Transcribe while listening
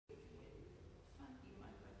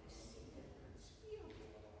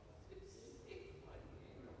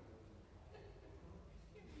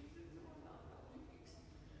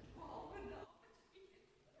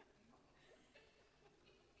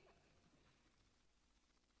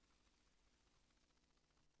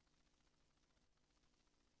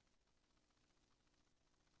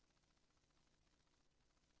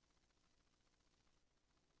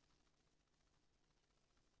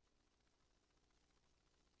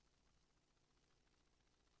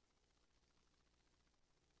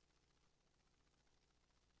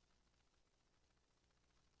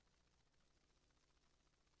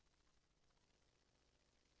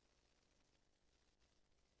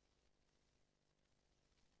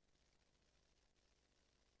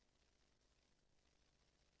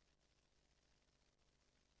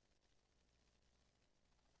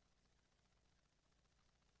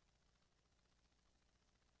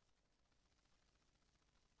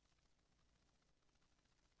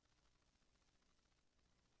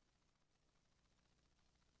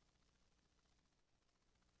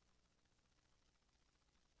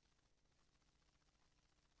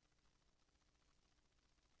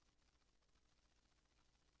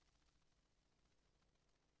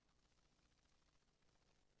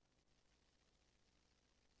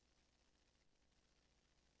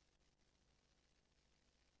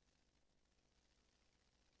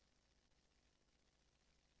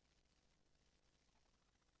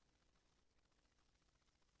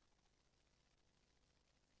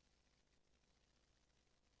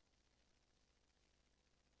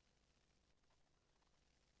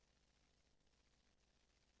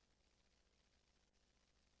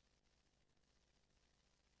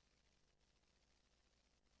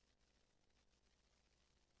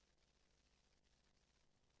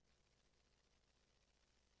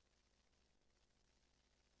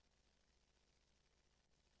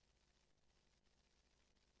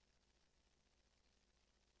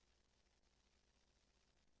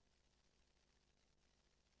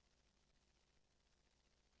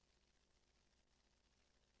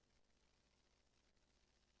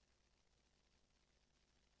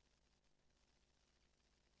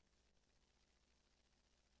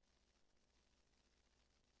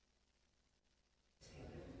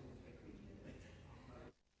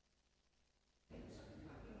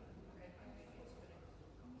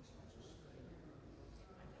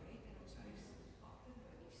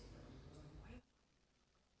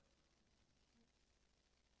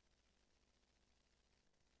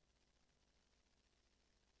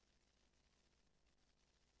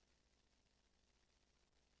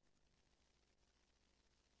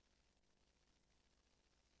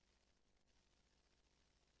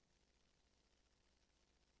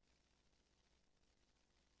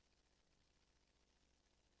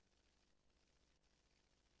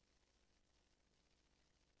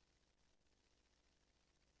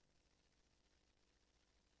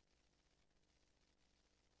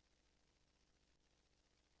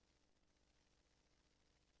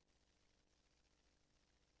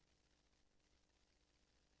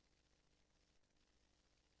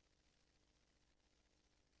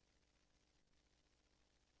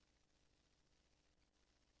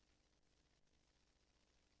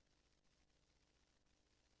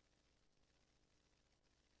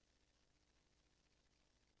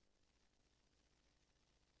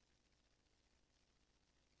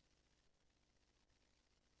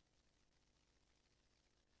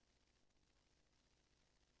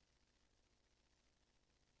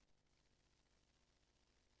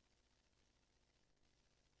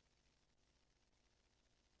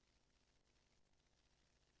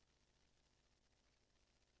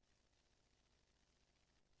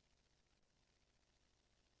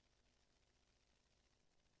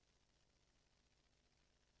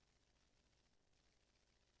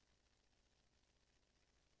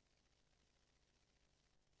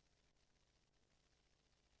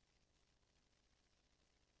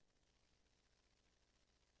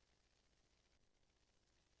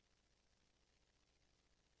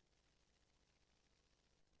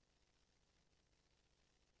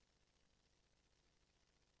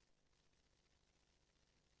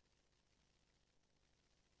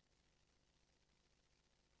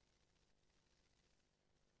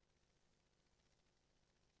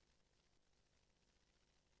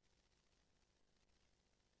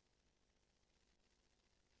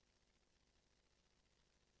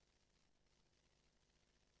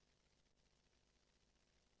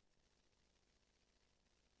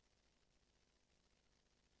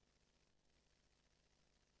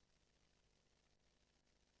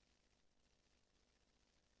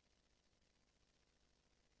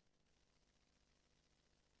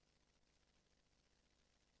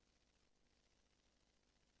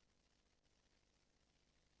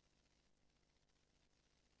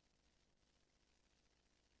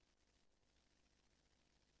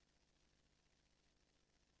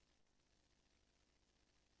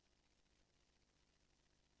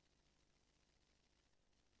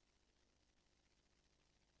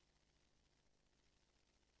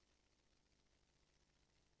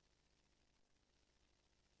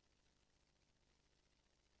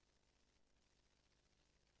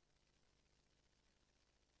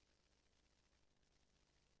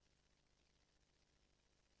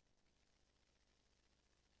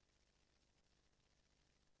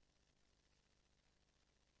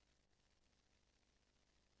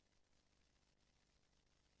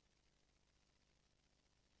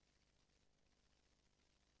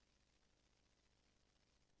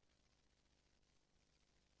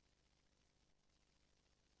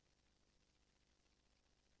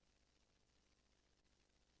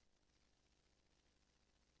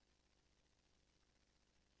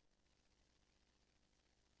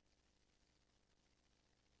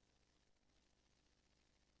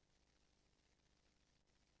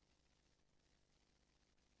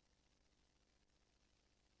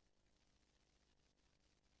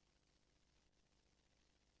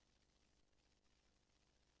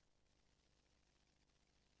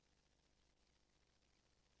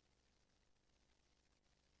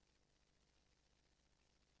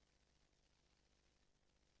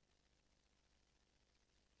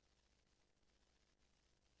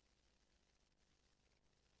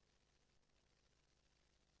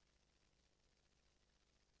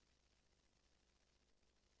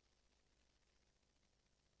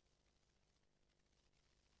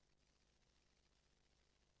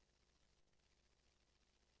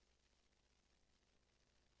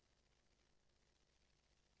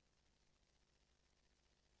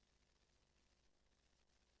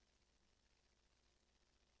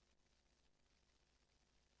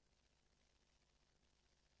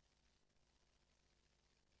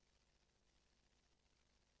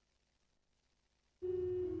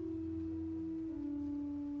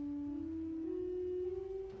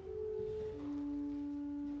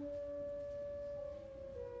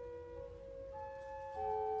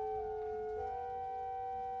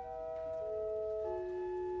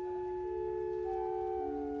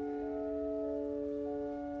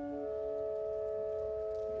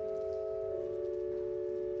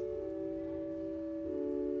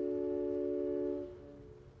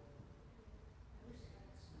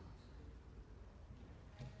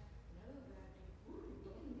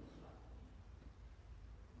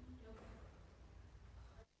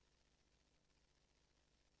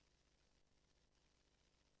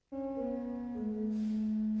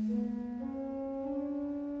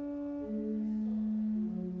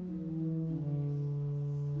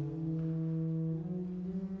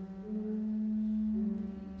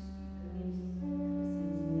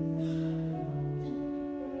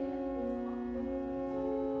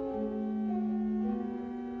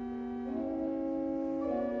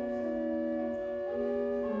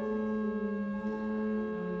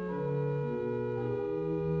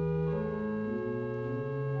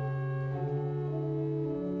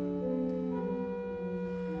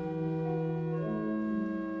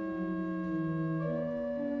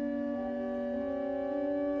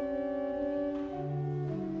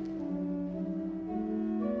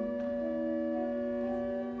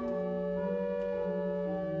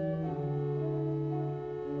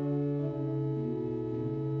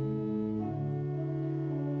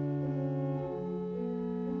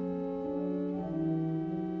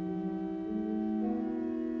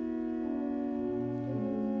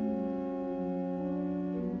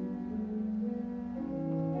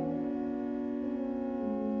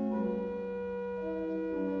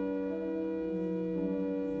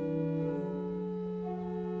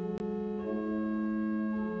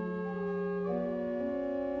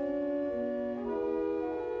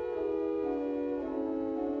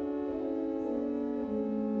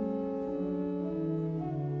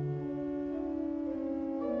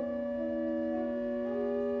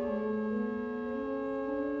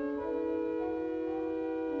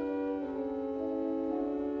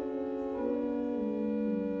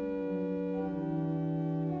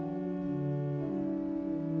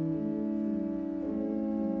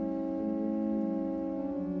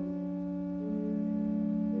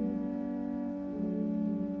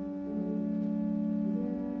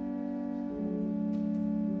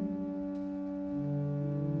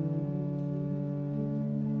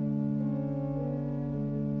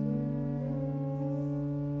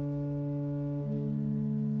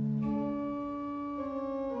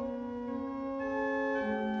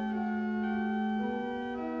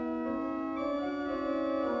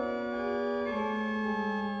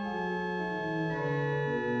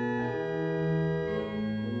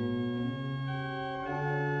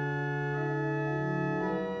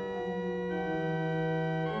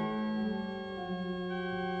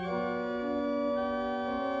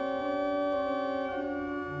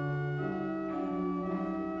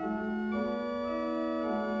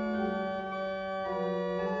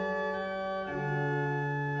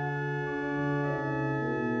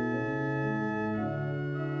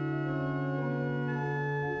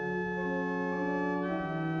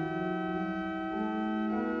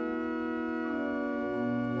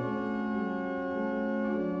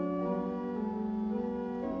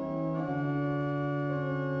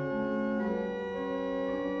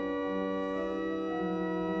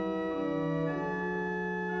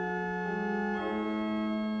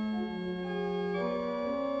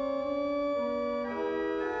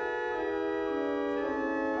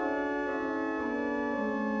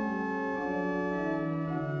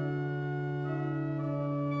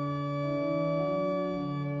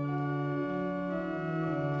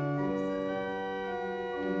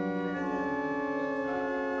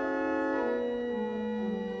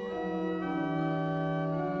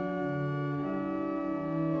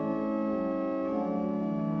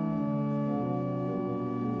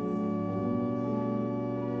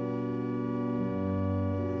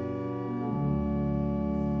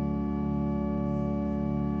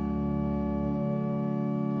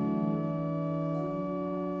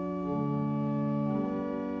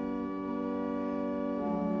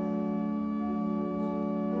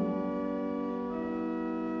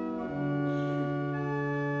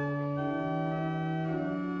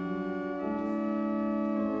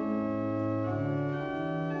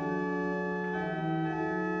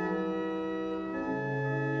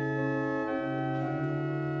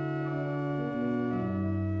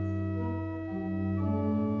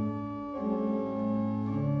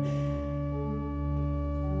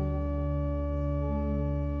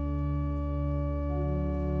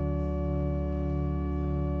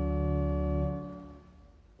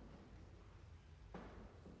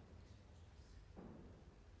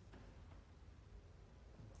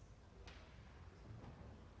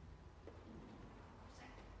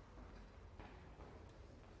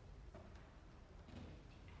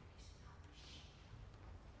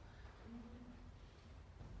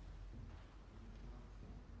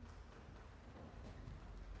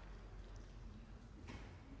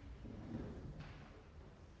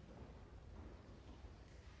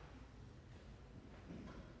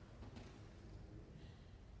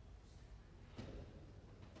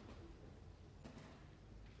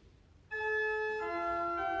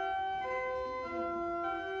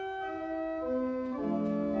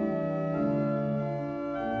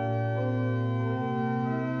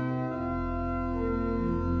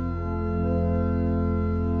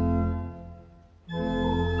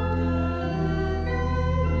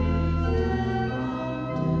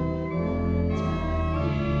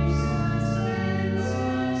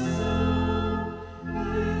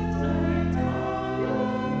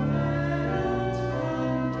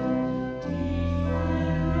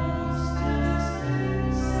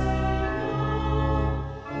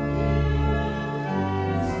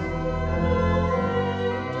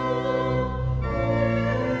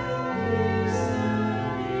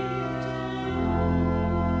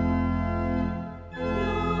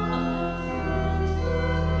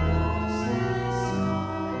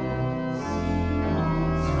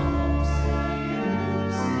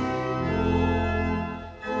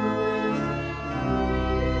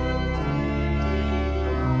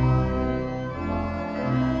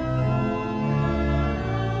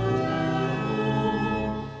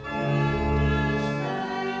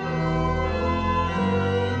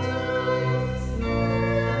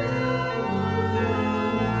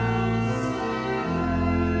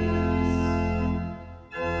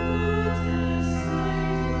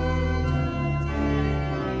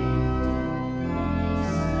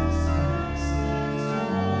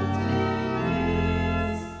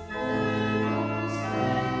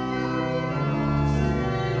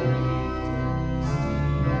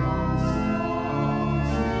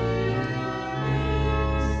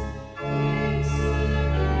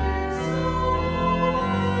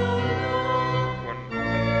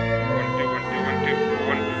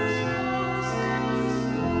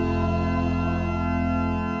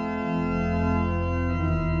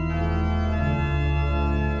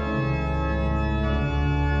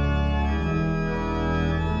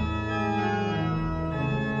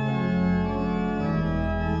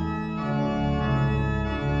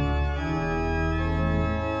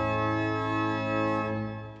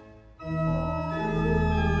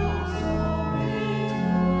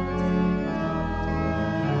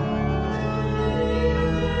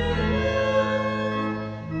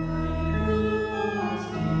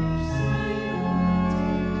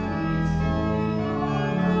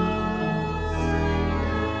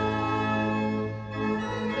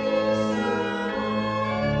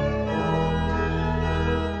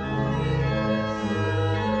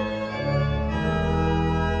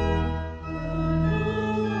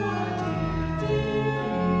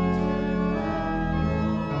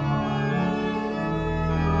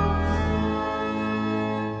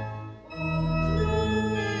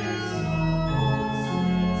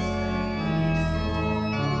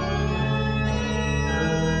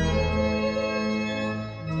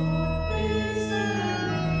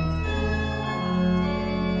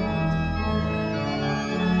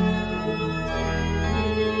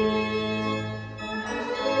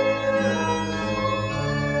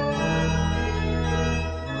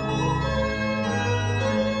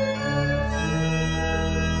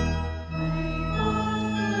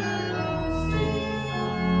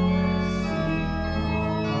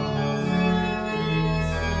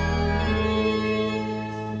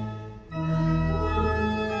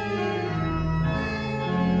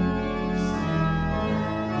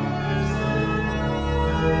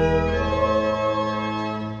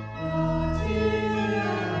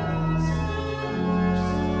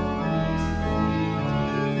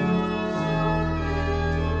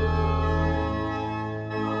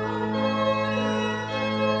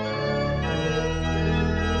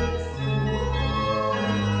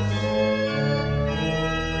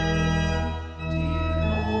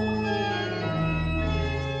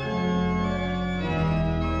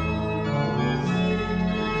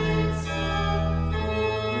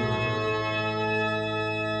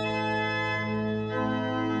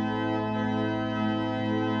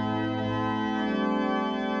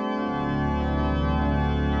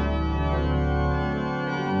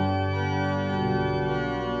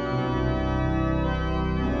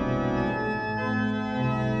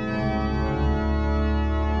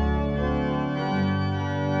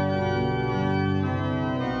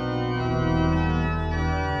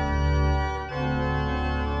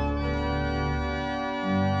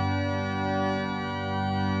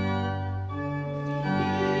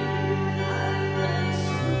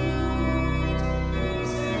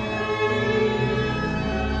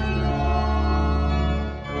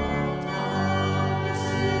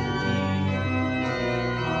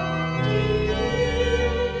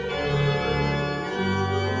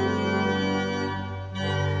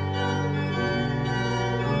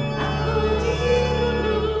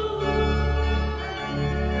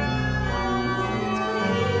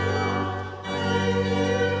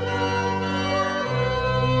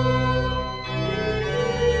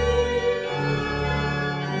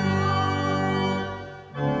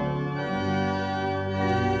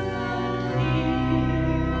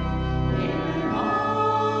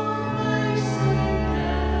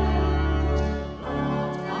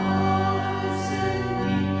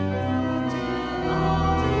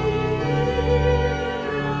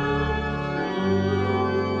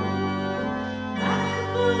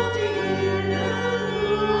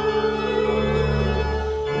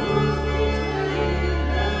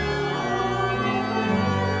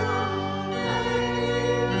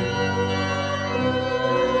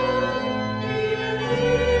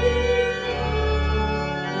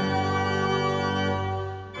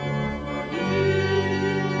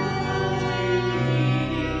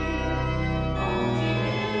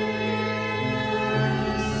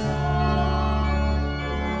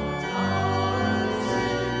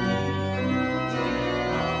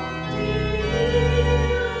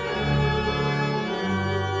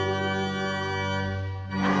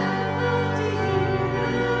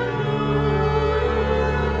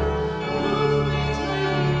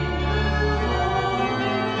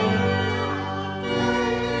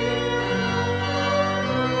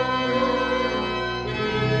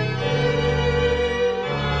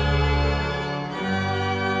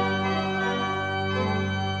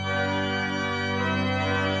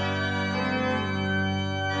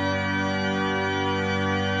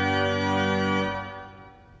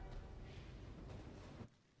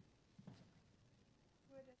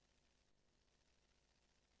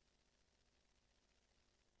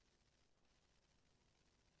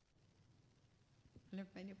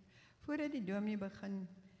Voordat die dominee begin,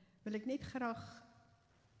 wil ek net graag,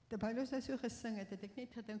 terwyl ons nou so gesing het, het ek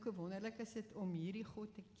net gedink hoe wonderlik is dit om hierdie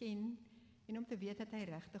God te ken, en om te weet dat hy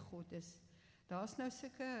regte God is. Daar's nou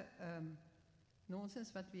sulke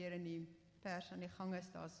nonsens wat weer in die pers aan die gang is,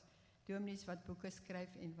 daar's dominees wat boeke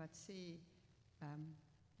skryf en wat sê,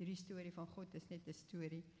 hierdie storie van God is net 'n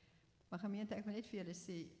storie. Maar gemeente, ek wil net vir julle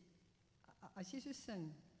sê, as jy so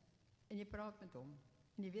sing, en jy praat met hom,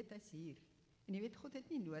 en jy weet hy's hier, en jy weet God het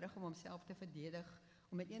nie nodig om homself te verdedig,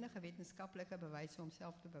 om met enige wetenskaplike bewys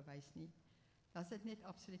homself te bewys nie, dan is dit net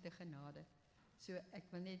absolute genade. So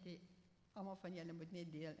ek wil net almal van julle moet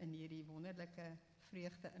net deel in hierdie wonderlike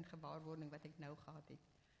vreugde en gewaarwording wat ek nou gehad het.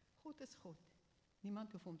 God is God.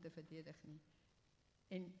 Niemand hoef hom te verdedig nie.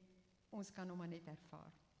 En ons kan hom maar net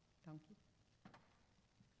ervaar. Dankie.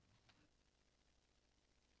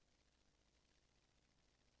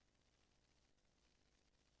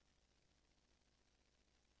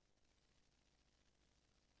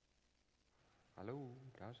 Hallo,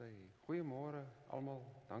 daar sê goeiemôre almal.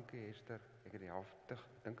 Dankie Esther. Ek het die helfte,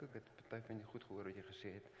 dink ek het party van julle goed gehoor wat jy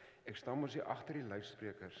gesê het. Ek staan mos hier agter die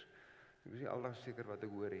luidsprekers. Ek is nie aldag seker wat ek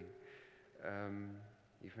hoor nie.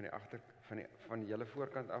 Hier van die agter van julle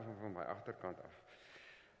voorkant af en van my agterkant af.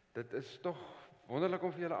 Dit is tog wonderlik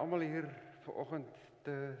om vir julle almal hier vanoggend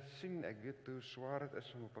te sien. Ek weet hoe swaar dit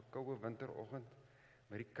is om op 'n koue winteroggend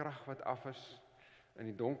met die krag wat af is in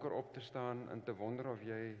die donker op te staan en te wonder of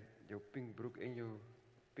jy jou pink broek en jou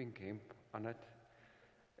pink hemp aan het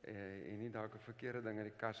en nie dalk 'n verkeerde ding in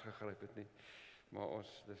die kas gegryp het nie. Maar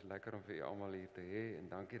dis lekker om vir u almal hier te hê en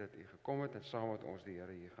dankie dat u gekom het en saam met ons die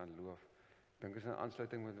Here hier gaan loof. Ek dink is 'n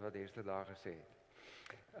aansluiting met wat Esther daar gesê het.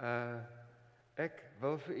 Ek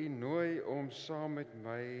wil vir u nooi om saam met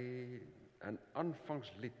my 'n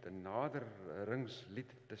aanvangslied, 'n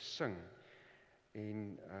naderingslied te sing.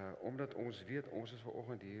 En omdat ons weet ons is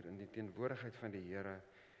vanoggend hier in die teenwoordigheid van die Here,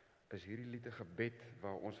 is hierdie lied 'n gebed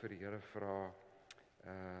waar ons vir die Here vra,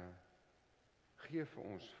 gee vir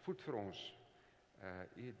ons, voed vir ons.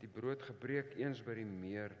 U het die brood gebreek eens by die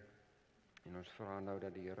meer en ons vra nou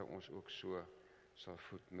dat die Here ons ook so sal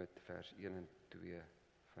voed met vers 1 en 2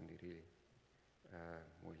 van hierdie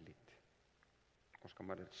mooi lied. Ons kan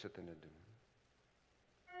maar dit sit en dit doen.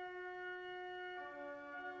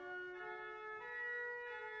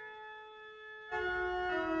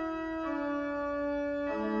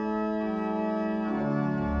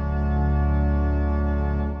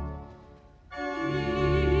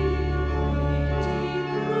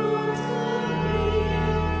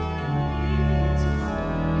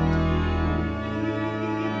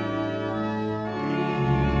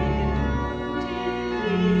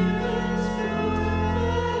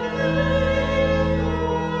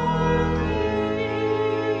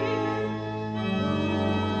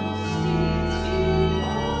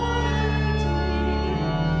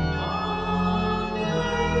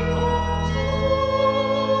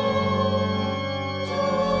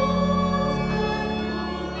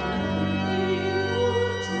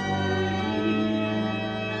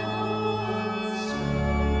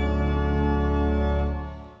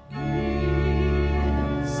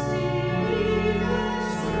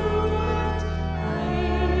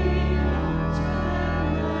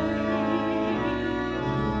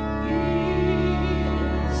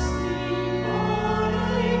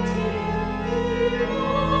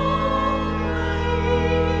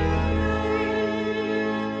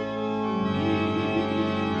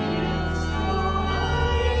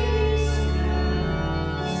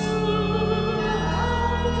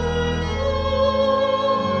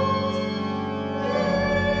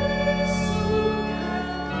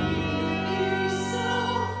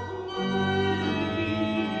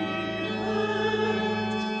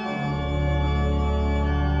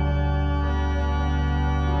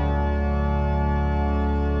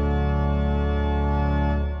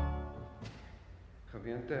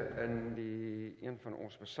 In die een van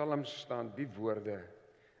ons psalms staan die woorde,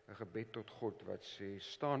 'n gebed tot God wat sê,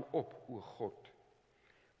 staan op, o God,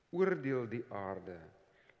 oordeel die aarde,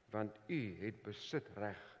 want u het besit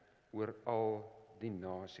reg oor al die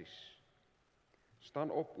nasies.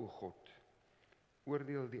 Staan op, o God,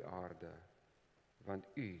 oordeel die aarde, want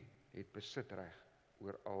u het besit reg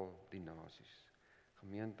oor al die nasies.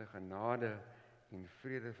 Gemeente, genade en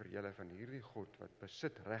vrede vir julle van hierdie God wat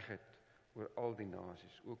besit reg het oor al die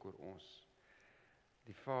nasies, ook oor ons.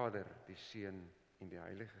 Die Vader, die Seun en die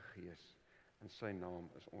Heilige Gees, in sy naam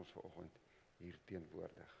is ons vanoggend hier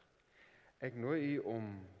teenwoordig. Ek nooi u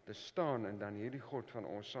om te staan en dan hierdie God van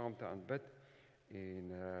ons saam te aanbid en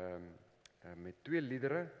met twee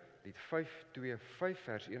liedere, lied 525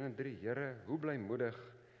 vers 1 en 3, Here, hoe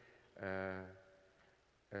blymoedig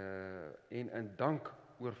en in dank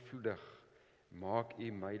oorvloedig maak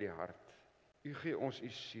U my die hart. U gee ons U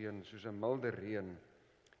seën soos 'n milde reën,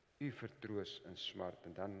 U vertroos in smart.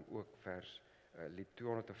 En dan ook lied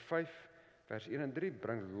 205, vers 1 en 3,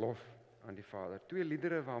 bring lof aan die Vader. 2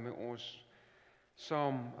 liedere waarmee ons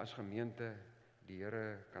saam as gemeente die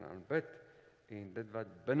Here kan aanbid en dit wat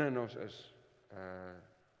binne in ons is,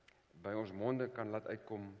 by ons monde kan laat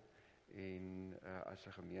uitkom en as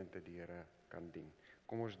 'n gemeente die Here kan dien.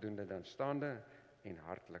 Kom ons doen dit dan staande en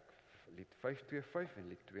hartlik. Lied 525 en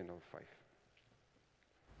lied 205.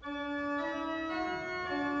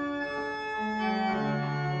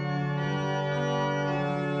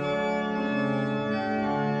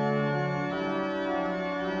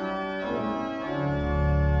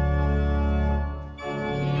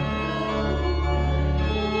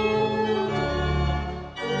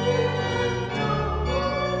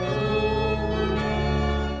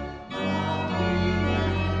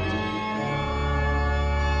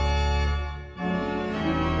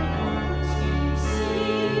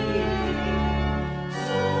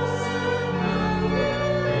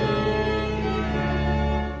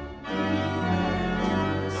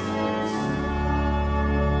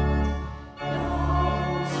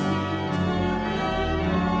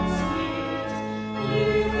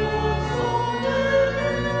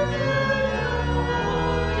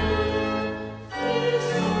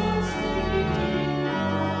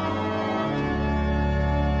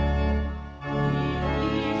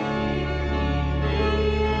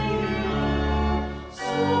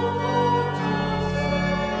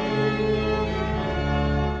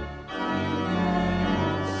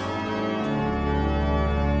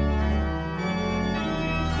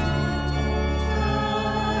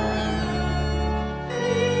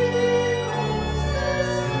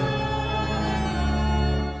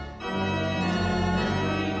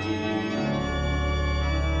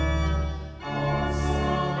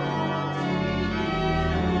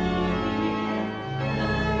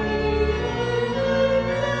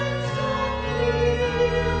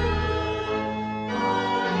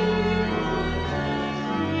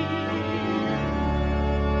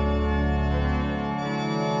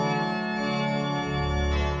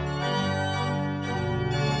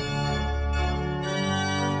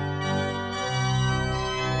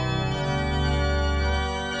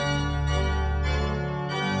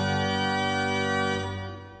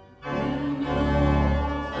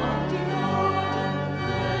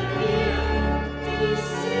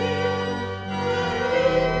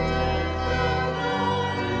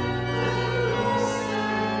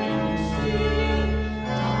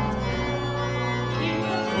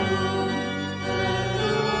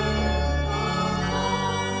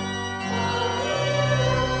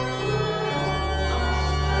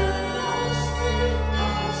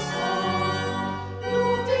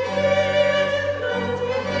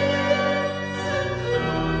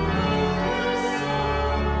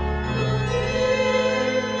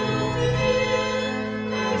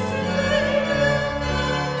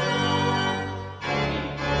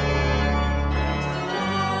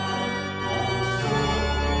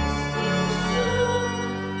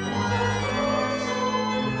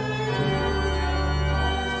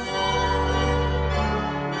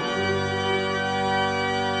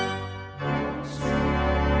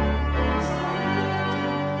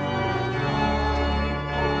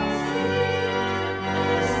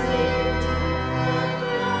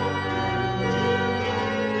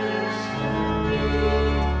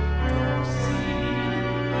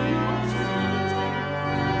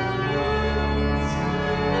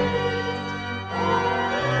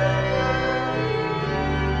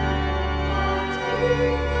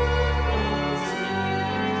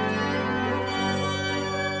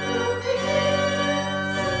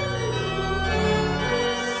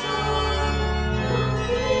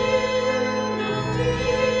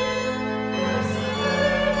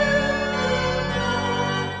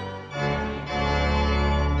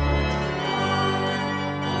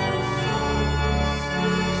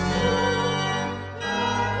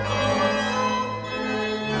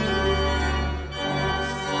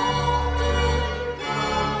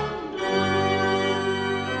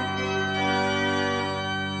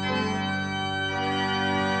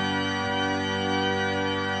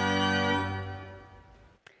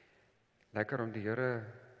 Lekker om die Here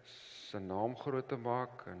se naam groot te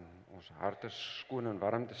maak en ons harte skoon en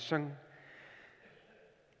warm te sing.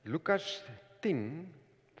 Lukas 10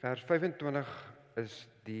 vers 25 is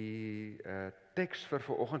die teks vir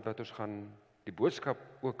vanoggend wat ons gaan die boodskap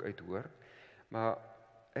ook uithoor. Maar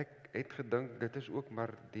ek het gedink dit is ook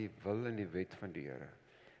maar die wil en die wet van die Here.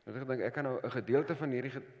 Want ek dink ek kan nou 'n gedeelte van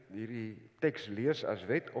hierdie teks lees as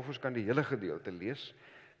wet, of ons kan die hele gedeelte lees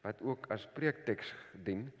wat ook as preekteks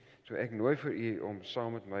dien. So ek nooi vir u om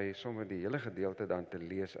saam met my sommer die hele gedeelte dan te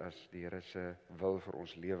lees as die Here se wil vir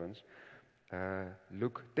ons lewens.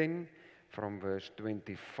 Luke 10 from verse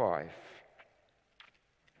 25.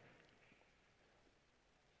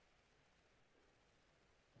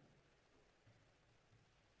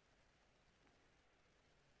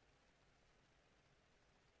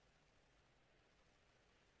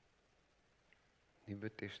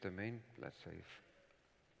 Nuwe Testament, bladsy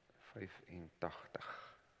 85.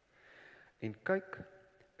 En kyk,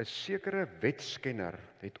 'n sekere wetskenner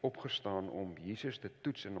het opgestaan om Jesus te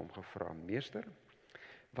toets en hom gevra: "Meester,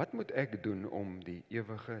 wat moet ek doen om die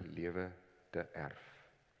ewige lewe te erf?"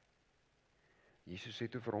 Jesus sê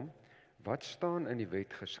toe vir hom: "Wat staan in die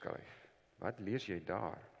wet geskryf? Wat lees jy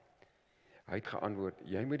daar?" Hy het geantwoord: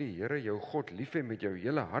 "Jy moet die Here jou God lief hê met jou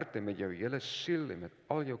hele hart en met jou hele siel en met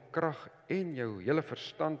al jou krag en jou hele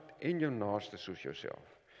verstand en jou naaste soos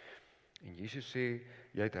jouself." En Jesus sê: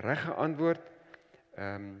 "Jy het reg geantwoord,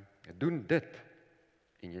 doen dit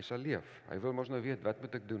en jy sal leef." Hy wil mos nou weet, wat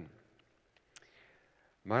moet ek doen?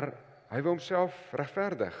 Maar hy wil homself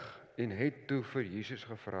regverdig en het toe vir Jesus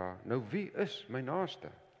gevra: "Nou wie is my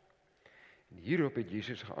naaste?" En hierop het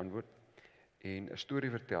Jesus geantwoord en 'n storie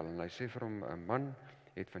vertel, en hy sê vir hom: "'n man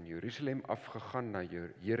het van Jerusalem afgegaan na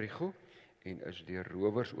Jerigo en is deur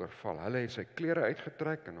rowers oorval. Hulle het sy klere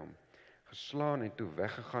uitgetrek en hom geslaan en toe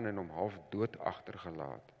weggegaan en hom half dood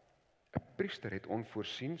agtergelaat. 'n Priester het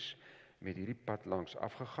onvoorsiens met hierdie pad langs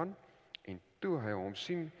afgegaan en toe hy hom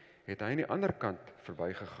sien, het hy aan die ander kant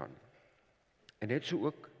verbygegaan. En net so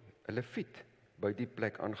ook 'n Lewiet by die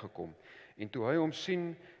plek aangekom. En toe hy hom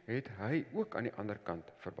sien, het hy ook aan die ander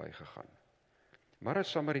kant verbygegaan. Maar 'n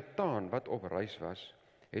Samaritaan wat op reis was,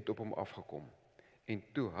 het op hom afgekom. En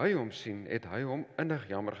toe hy hom sien, het hy hom innig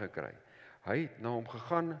jammer gekry. Hy het na hom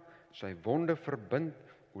gegaan, sy wonde verbind,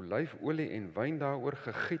 olyfolie en wyn daaroor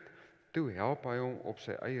gegiet. Toe help hy hom op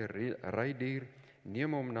sy eie rydier,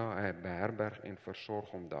 neem hom na 'n herberg en versorg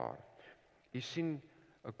hom daar." U sien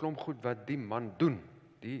 'n klomp goed wat die man doen.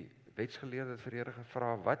 Die wetsgeleerde het vir die Here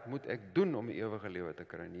gevra: "Wat moet ek doen om die ewige lewe te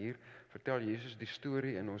kry?" En hier vertel Jesus die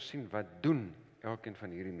storie en ons sien wat doen elkeen van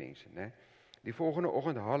hierdie mense, né? Die volgende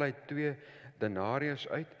oggend haal hy 2 denarius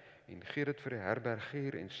uit en gee dit vir die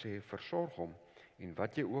herbergier en sê: "Versorg hom, en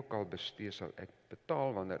wat jy ook al bestee sal ek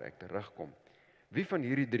betaal wanneer ek terugkom." Wie van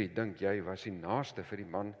hierdie 3 dink jy was die naaste vir die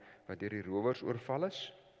man wat deur die rowers oorval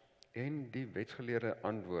is? En die wetsgeleerde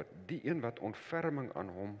antwoord: "Die een wat ontferming aan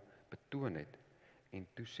hom betoon het." En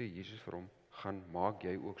toe sê Jesus vir hom: "Gaan maak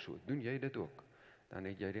jy ook so. Doen jy dit ook? Dan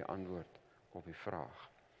het jy die antwoord op die vraag."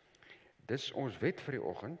 Dis ons wet vir die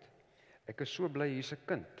oggend. Ek is so bly hier's 'n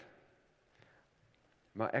kind.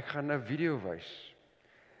 Maar ek gaan 'n video wys.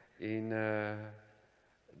 En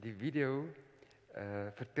die video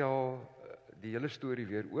vertel die hele storie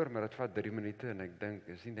weer oor, maar dit vat 3 minute en ek dink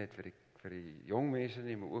is nie net vir die jong mense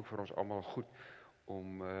nie, maar ook vir ons almal goed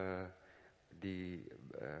om die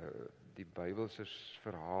Bybelse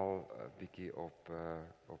verhaal bietjie op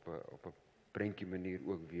 'n prentjie manier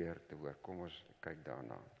ook weer te hoor. Kom ons kyk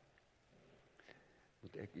daarna.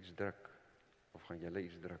 Moet ek iets druk of gaan julle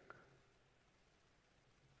iets druk?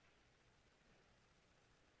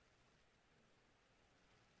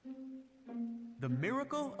 The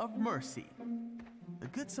miracle of mercy, the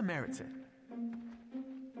Good Samaritan.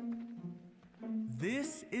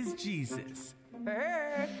 This is Jesus,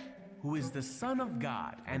 who is the Son of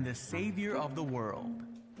God and the Savior of the world.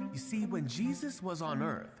 You see, when Jesus was on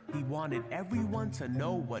earth, he wanted everyone to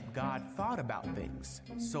know what God thought about things.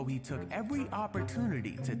 So he took every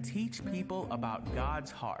opportunity to teach people about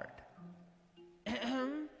God's heart.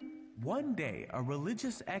 One day, a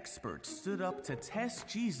religious expert stood up to test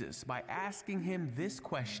Jesus by asking him this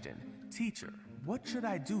question: "Teacher, what should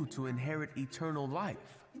I do to inherit eternal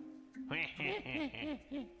life?"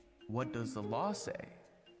 What does the law say?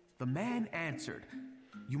 The man answered,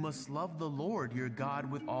 "You must love the Lord your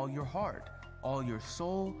God with all your heart, all your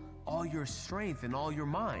soul, all your strength, and all your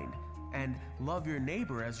mind, and love your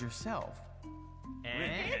neighbor as yourself."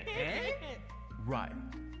 Right.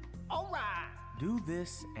 All right. Do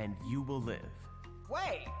this and you will live.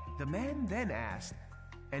 Wait. The man then asked,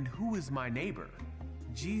 "And who is my neighbor?"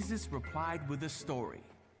 Jesus replied with a story.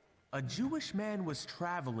 A Jewish man was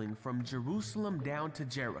traveling from Jerusalem down to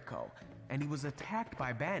Jericho, and he was attacked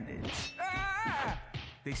by bandits.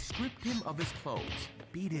 They stripped him of his clothes,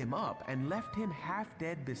 beat him up, and left him half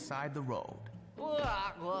dead beside the road.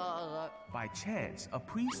 By chance, a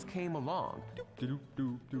priest came along.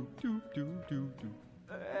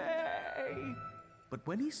 But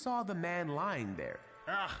when he saw the man lying there,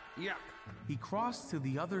 Ugh, yuck. he crossed to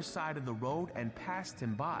the other side of the road and passed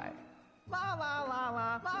him by. La la la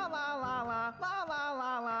la, la la la la, la la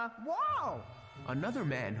la la. Whoa! Another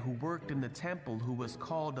man who worked in the temple, who was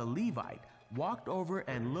called a Levite, walked over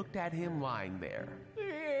and looked at him lying there.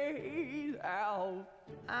 Please help.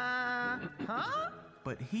 Huh?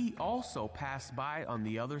 But he also passed by on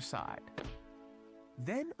the other side.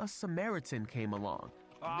 Then a Samaritan came along.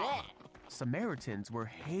 Samaritans were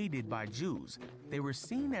hated by Jews. They were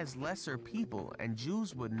seen as lesser people, and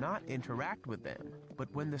Jews would not interact with them. But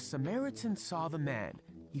when the Samaritan saw the man,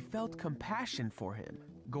 he felt compassion for him.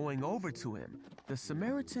 Going over to him, the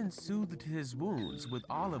Samaritan soothed his wounds with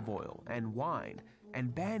olive oil and wine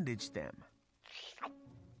and bandaged them.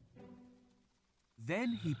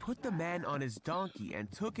 Then he put the man on his donkey and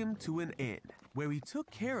took him to an inn, where he took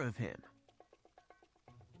care of him.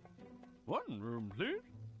 One room, please.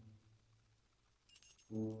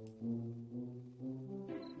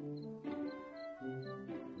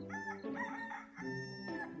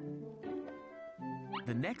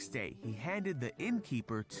 The next day, he handed the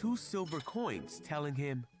innkeeper 2 silver coins, telling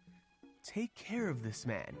him, "Take care of this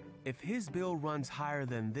man. If his bill runs higher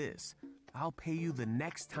than this, I'll pay you the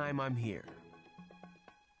next time I'm here."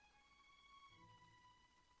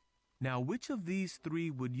 Now, which of these 3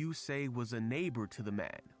 would you say was a neighbor to the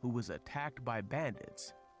man who was attacked by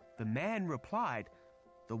bandits? The man replied,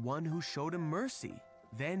 "The one who showed him mercy."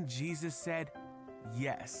 Then Jesus said,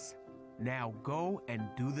 "Yes, now go and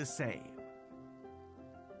do the same."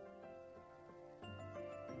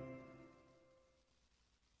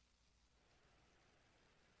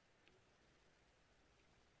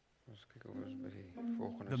 Ons kyk of ons by die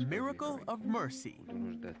volgende The storie miracle kry. of mercy. Hoe doen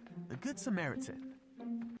ons dit? The Good Samaritan.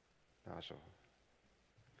 Daarso.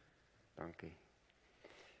 Dankie.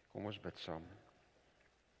 Kom ons bid saam.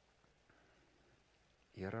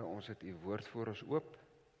 Here, ons het u woord voor ons oop.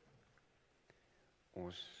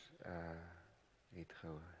 Ons het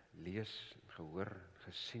gelees, gehoor,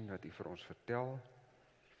 gesien wat u vir ons vertel.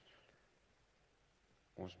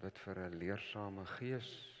 Ons bid vir 'n leersame gees,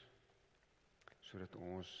 sodat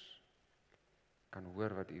ons kan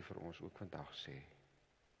hoor wat u vir ons ook vandag sê.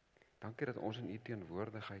 Dankie dat ons in u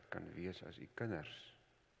teenwoordigheid kan wees as u kinders.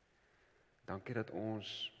 Dankie dat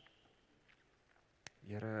ons,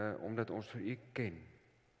 Here, omdat ons vir u ken,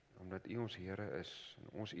 omdat u ons Here is en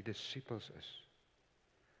ons u disippels is,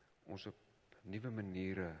 ons op nuwe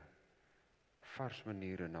maniere, vars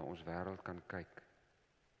maniere na ons wêreld kan kyk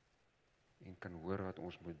en kan hoor wat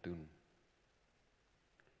ons moet doen.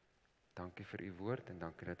 Dankie vir u woord en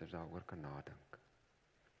dankie dat ons daaroor kan nadink.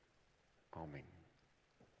 Amen.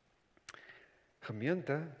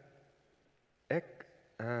 Gemeente,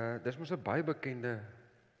 dis mos 'n baie bekende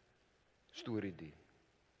storie die.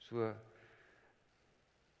 So,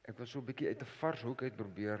 ek wil so 'n bietjie uit 'n vars hoek uit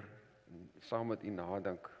probeer saam met u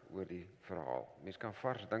nadink oor die verhaal. Mens kan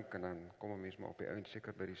vars dink en dan kom 'n mens maar op die ouend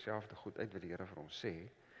seker by dieselfde goed uit wat die Here vir ons sê.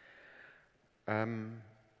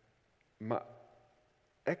 Maar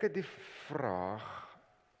ek het die vraag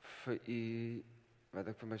vir u, wat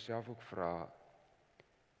ek vir myself ook vra,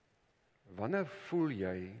 wanneer voel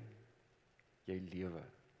jy lewe?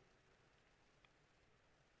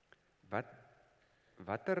 Wat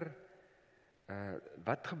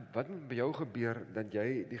moet by jou gebeur dat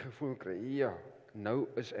jy die gevoel kry, ja, nou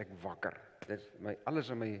is ek wakker. Dit alles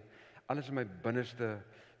in my binneste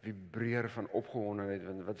vibreer van opgewondenheid,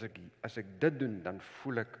 want as ek dit doen, dan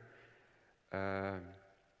voel ek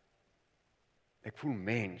voel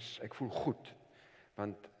mens, ek voel goed,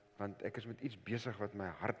 want ek is met iets besig wat my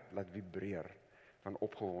hart laat vibreer van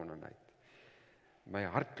opgewondenheid. My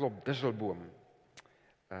hart klop disselboom.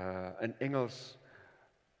 In Engels,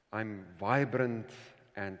 I'm vibrant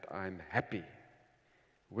and I'm happy.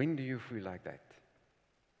 When do you feel like that?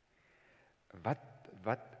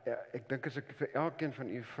 Ek dink as ek vir elkeen van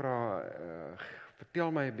u vra,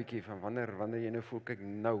 vertel my 'n bietjie van wanneer jy nou voel, kyk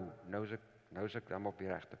nou is ek dan op die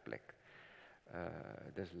regte plek.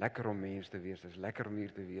 Dis lekker om mens te wees, dis lekker om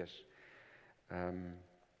hier te wees.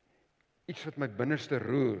 Iets wat my binneste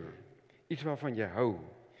roer, iets waarvan jy hou,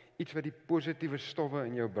 iets wat die positiewe stowwe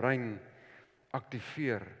in jou brein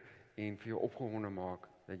aktiveer en vir jou opgewonde maak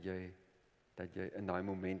dat jy in daai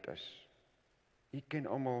moment is. U ken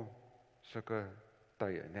almal sulke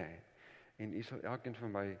tye, nê? En u sal elkeen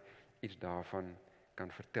van my iets daarvan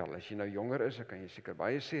kan vertel. As jy nou jonger is, dan kan jy seker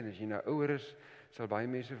baie sê, en as jy nou ouer is, sal baie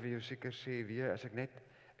mense vir jou seker sê,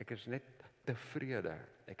 ek is net tevrede,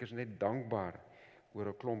 ek is net dankbaar oor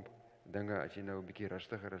 'n klomp dinge. As jy nou 'n bietjie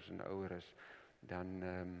rustiger is en ouer is,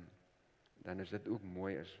 dan is dit ook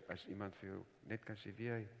mooi as iemand vir jou net kan sê,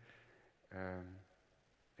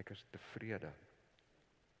 Ek is tevrede.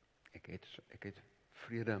 Ek het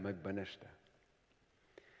vrede in my binneste.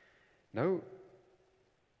 Nou,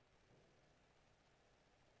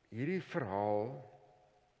 hierdie verhaal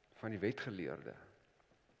van die wetgeleerde,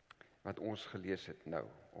 wat ons gelees het nou,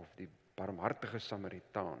 of die barmhartige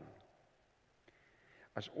Samaritaan.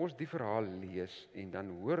 As ons die verhaal lees, en dan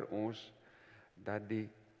hoor ons, dat die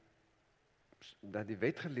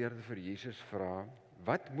wetgeleerde vir Jesus vra,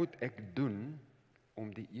 wat moet ek doen,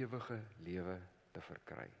 om die ewige lewe te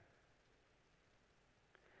verkry?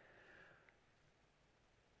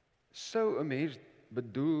 Sou 'n mens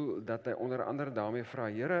bedoel dat hy onder andere daarmee vra,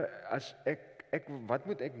 Here, as wat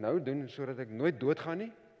moet ek nou doen sodat ek nooit doodgaan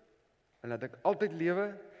nie? En dat ek altyd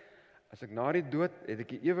lewe? As ek na die dood het ek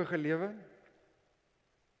die ewige lewe?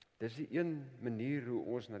 Dis die een manier hoe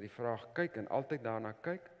ons na die vraag kyk en altyd daarna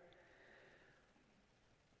kyk.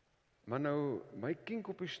 Maar nou, my kink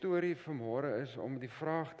op die storie vanmôre is om die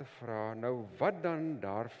vraag te vra, nou wat dan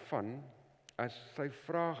daarvan, as sy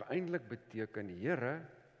vraag eintlik beteken, Here,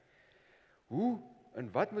 hoe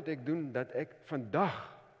en wat moet ek doen dat ek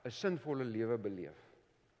vandag 'n sinvolle lewe beleef?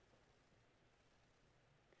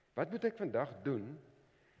 Wat moet ek vandag doen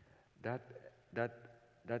dat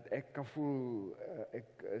ek kan voel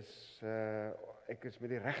ek is met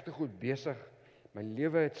die regte goed besig, my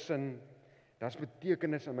lewe het sin, daar's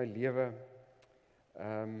betekenis in my lewe,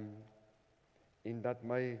 en dat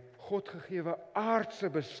my Godgegewe aardse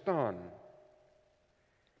bestaan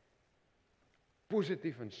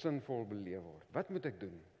positief en sinvol beleef word. Wat moet ek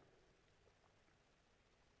doen?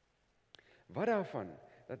 Wat daarvan,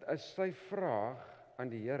 dat as sy vraag aan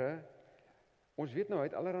die Here, ons weet nou, hy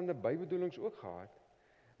het allerhande bybedoelings ook gehad,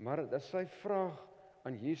 maar dat sy vraag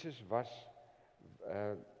aan Jesus was,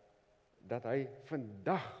 dat hy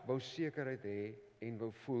vandag wou sekerheid hê en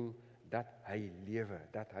wou voel dat hy lewe,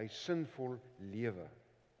 dat hy sinvol lewe.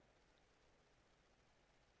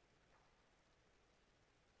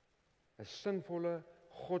 Een sinvolle,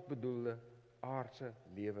 Godbedoelde, aardse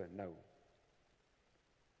lewe nou.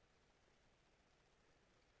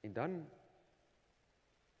 En dan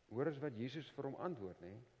hoor ons wat Jesus vir hom antwoord,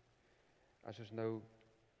 nee? As ons nou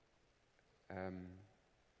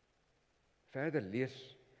verder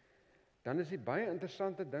lees, dan is die baie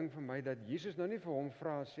interessante ding vir my, dat Jesus nou nie vir hom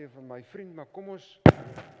vra en sê vir my vriend, maar kom ons,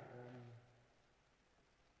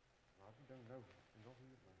 waar is die ding nou? Nog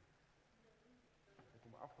hier, man. Ek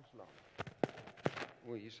kom afgeslaan.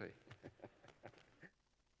 O, hier sê.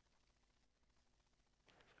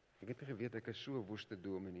 Ek het nie geweet, ek is so woeste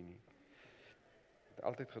dominee nie. Ek het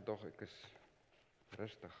altyd gedog, ek is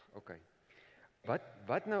rustig, ok.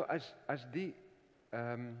 Wat nou as die,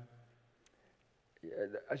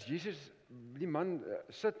 as Jesus die man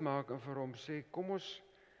sit maak en vir hom sê, kom ons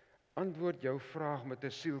antwoord jou vraag met 'n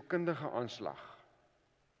sielkundige aanslag.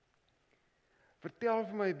 Vertel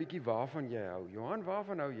vir my 'n bietjie waarvan jy hou. Johan,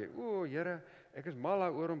 waarvan hou jy? O, Here, ek is mal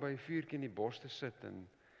daaroor om by 'n vuurtjie in die bos te sit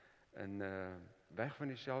en weg van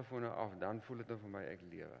die selfone af, dan voel dit nou vir my ek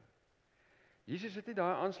lewe. Jesus het nie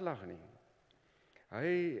daai aanslag nie.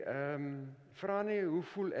 Hy vra nie, hoe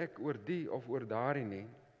voel ek oor die of oor daardie nie.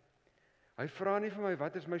 Hy vra nie vir my,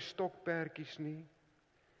 wat is my stokperdjies nie.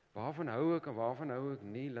 Waarvan hou ek en waarvan hou ek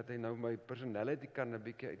nie. Laat hy nou my personality kan 'n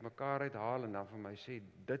bietjie uitmekaar uithaal en dan vir my sê,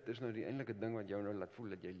 dit is nou die eintlike ding wat jou nou laat voel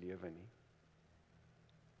dat jy lewe nie.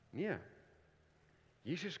 Nee.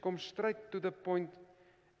 Jesus kom straight to the point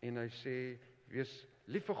en hy sê, wees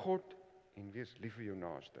lief vir God en wees lief vir jou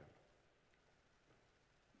naaste.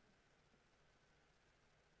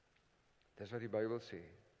 Dis wat die Bybel sê.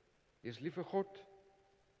 Wees lief vir God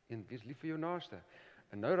en wees lief vir jou naaste.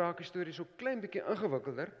 En nou raak die storie so klein bietjie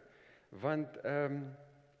ingewikkelder, want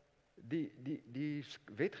die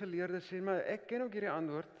wetgeleerde sê, maar ek ken ook hierdie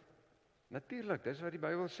antwoord. Natuurlik, dis wat die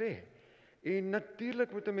Bybel sê. En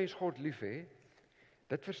natuurlik moet 'n mens God lief hê.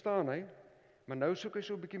 Dit verstaan hy, maar nou soek hy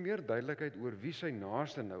so 'n bietjie meer duidelikheid oor wie sy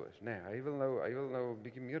naaste nou is. Nee, hy wil nou 'n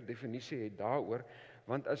bietjie meer definisie hê daaroor,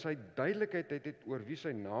 want as hy duidelikheid het oor wie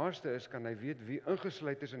sy naaste is, kan hy weet wie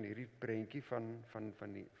ingesluit is in hierdie prentjie van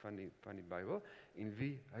die Bybel en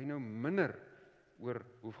wie hy nou minder oor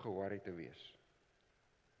hoef ge-worry te wees.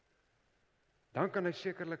 Dan kan hy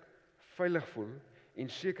sekerlik veilig voel en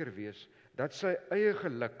seker wees dat sy eie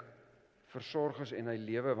geluk versorg is en hy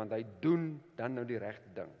lewe, want hy doen dan nou die regte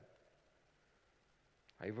ding.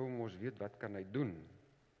 Hy wil mos weet wat kan hy doen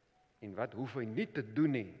en wat hoef hy nie te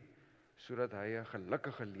doen nie, sodat hy 'n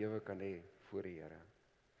gelukkige lewe kan hê voor die Here.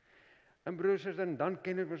 En broers en dan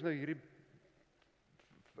ken ons nou hierdie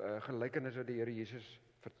gelykenis wat die Here Jesus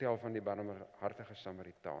vertel van die barmhartige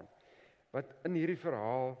Samaritaan, wat in hierdie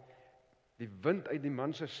verhaal die wind uit die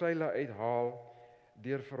man se seile uithaal,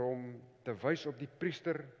 deur vir hom te wys op die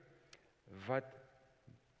priester wat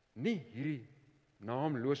nie hierdie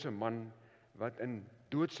naamlose man wat in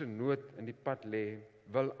doodse nood in die pad lê,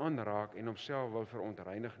 wil aanraak en homself wil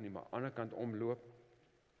verontreinig nie, maar aan die ander kant omloop.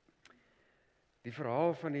 Die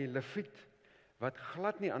verhaal van die leviet wat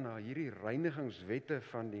glad nie aan hierdie reinigingswette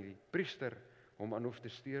van die priester hom aan hoef te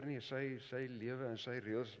steur nie, sy lewe en sy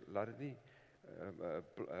reëls laat dit nie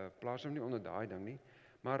plaas hom nie onder daai ding nie,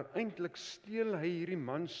 maar eintlik steel hy hierdie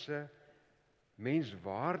man se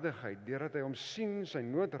menswaardigheid deurdat hy hom sien, sy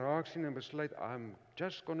nood raak sien en besluit I'm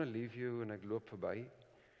just gonna leave you en ek loop verby.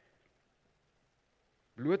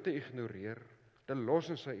 Bloot te ignoreer, te los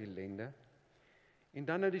in sy ellende. En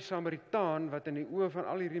dan nou die Samaritaan wat in die oë van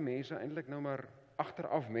al hierdie mense eintlik nou maar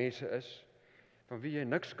agteraf mense is, van wie jy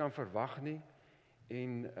niks kan verwag nie,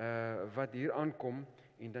 en wat hier aankom,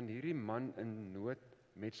 en dan hierdie man in nood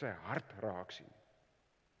met sy hart raak sien.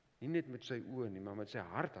 Nie net met sy oë nie, maar met sy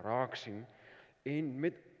hart raak sien, en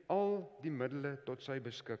met al die middele tot sy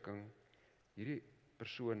beskikking, hierdie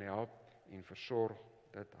persoon help en versorg,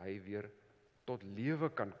 dat hy weer tot lewe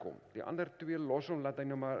kan kom. Die ander twee los hom, laat hy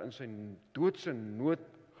nou maar in sy doodse nood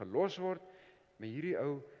gelos word, maar hierdie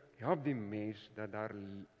ou help die mens,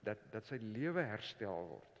 dat sy lewe herstel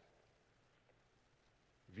word.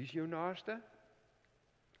 Wie is jou naaste?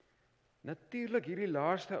 Natuurlik hierdie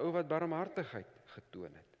laaste ou wat barmhartigheid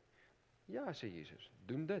getoon het. Ja, sê Jesus,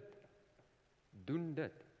 doen dit. Doen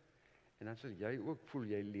dit. En dan sal jy ook voel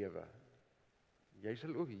jy lewe. Jy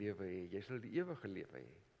sal ook lewe hê, jy sal die ewige lewe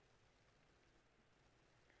hê.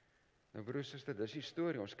 Nou broer, suster, dis die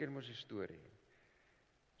storie, ons ken mos die storie.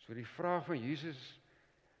 So die vraag van Jesus,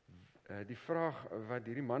 die vraag wat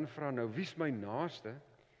hierdie man vra, nou wie's my naaste,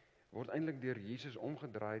 word eintlik deur Jesus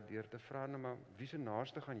omgedraai deur te vra, nou maar wie se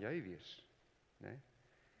naaste gaan jy wees? Né?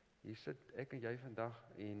 Hier sit ek en jy vandag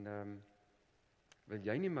en wil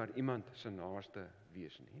jy nie maar iemand se naaste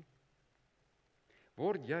wees nie?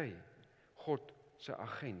 Word jy God se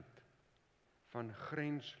agent van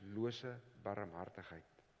grenslose barmhartigheid?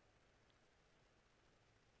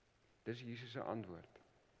 Dis Jesus se antwoord.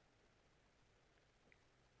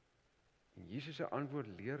 En Jesus se antwoord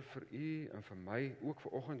leer vir u en vir my ook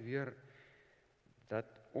vanoggend weer dat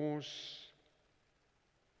ons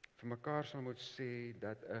vir mekaar sal moet sê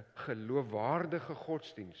dat 'n geloofwaardige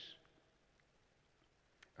godsdiens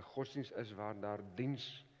 'n godsdiens is waar daar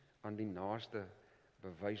diens aan die naaste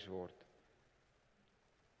bewys word.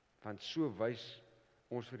 Want so wys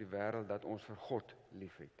ons vir die wêreld dat ons vir God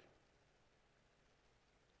liefhet.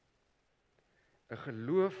 'n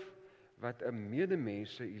geloof wat 'n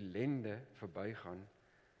medemens se ellende verbygaan,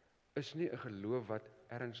 is nie 'n geloof wat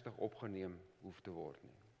ernstig opgeneem hoef te word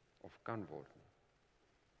nie, of kan word nie.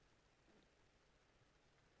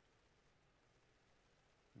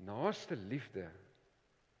 Naaste liefde,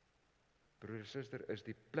 broer en suster, is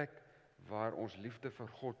die plek waar ons liefde vir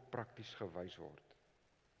God prakties gewys word.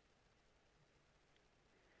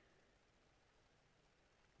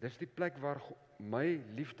 Dis die plek waar my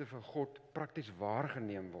liefde vir God prakties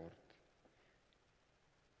waargeneem word.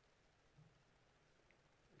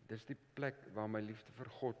 Dis die plek waar my liefde vir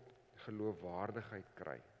God geloofwaardigheid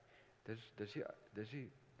kry. Dis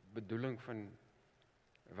die bedoeling van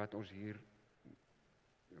wat ons hier,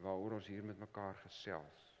 waaroor ons hier met mekaar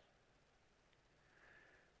gesels.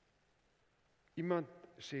 Iemand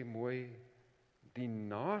sê mooi, die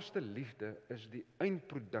naaste liefde is die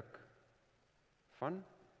eindproduk van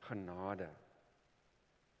genade.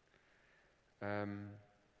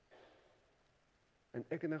 En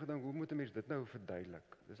ek het nou gedink, hoe moet 'n mens dit nou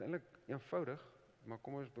verduidelik? Dis eintlik eenvoudig, maar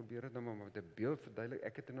kom ons probeer dit nou maar met 'n beeld verduidelik.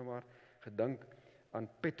 Ek het nou maar gedink aan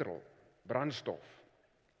petrol, brandstof.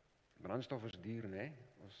 Brandstof is duur, né?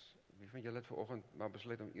 Wie van julle het vanoggend maar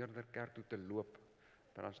besluit om eerder kerk toe te loop,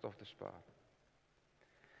 brandstof te spaar?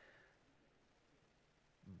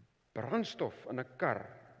 Brandstof in 'n kar,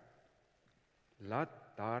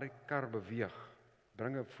 laat daardie kar beweeg,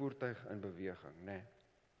 bring 'n voertuig in beweging, né?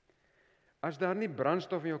 As daar nie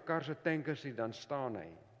brandstof in jou kar se tank is nie, dan staan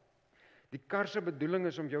hy. Die kar se bedoeling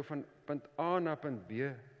is om jou van punt A na punt B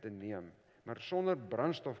te neem, maar sonder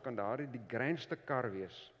brandstof kan daardie die grandste kar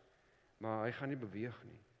wees, maar hy gaan nie beweeg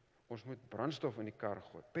nie. Ons moet brandstof in die kar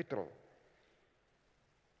gooi, petrol.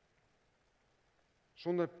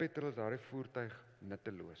 Sonder petrol is daardie voertuig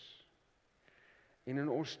nutteloos. En in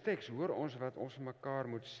ons teks hoor ons wat ons vir mekaar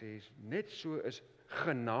moet sê, net so is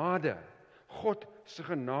genade, God se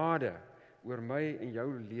genade oor my en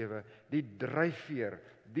jou lewe, die dryfveer,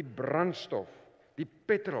 die brandstof, die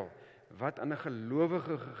petrol, wat aan 'n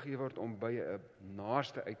gelowige gegee word om by 'n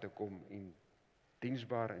naaste uit te kom en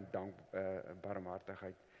diensbaar en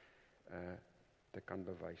barmhartigheid te kan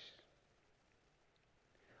bewys.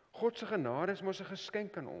 God se genade is mos 'n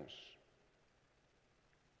geskenk aan ons.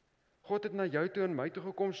 God het na jou toe en my toe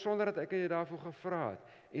gekom sonder dat ek en jy daarvoor gevra het.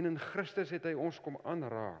 En in Christus het hy ons kom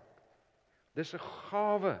aanraak. Dis 'n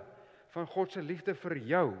gawe van God se liefde vir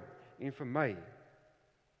jou en vir my.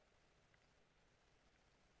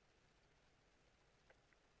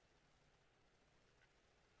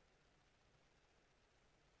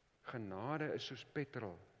 Genade is soos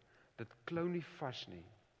petrol. Dit klou nie vas nie.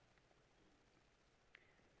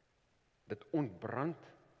 Dit ontbrand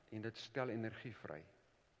en dit stel energie vry.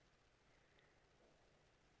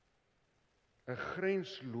 'n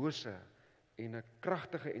grenslose en 'n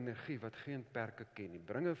kragtige energie wat geen perke ken nie.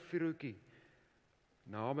 Bring 'n vuurtjie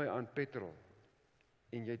naby aan petrol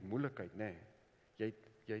en jy het moeilikheid, nê? Jy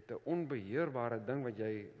het 'n onbeheerbare ding wat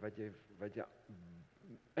jy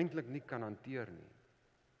eintlik nie kan hanteer nie.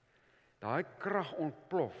 Daai krag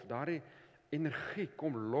ontplof, daardie energie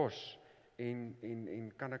kom los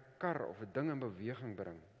en kan 'n kar of 'n ding in beweging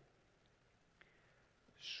bring.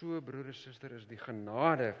 So, broer en suster, is die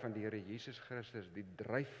genade van die Here Jesus Christus die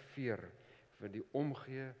dryfveer vir die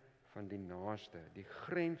omgee van die naaste, die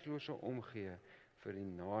grenslose omgee vir die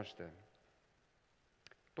naaste,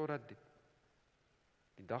 totdat die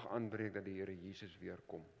dag aanbreek dat die Here Jesus weer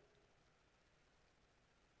kom.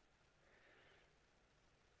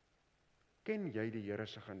 Ken jy die Here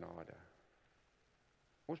se genade?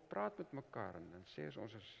 Ons praat met mekaar en dan sê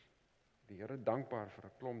ons is die Here dankbaar vir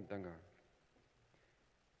 'n klomp dinge.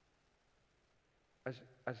 As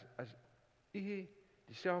u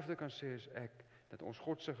dieselfde kan sê as ek, dat ons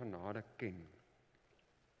God se genade ken,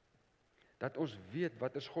 dat ons weet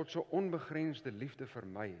wat is God se onbegrensde liefde vir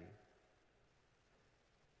my,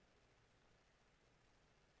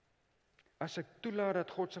 as ek toelaat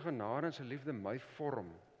dat God se genade en sy liefde my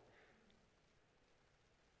vorm,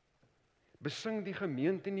 besing die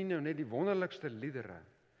gemeente nie nou net die wonderlikste liedere,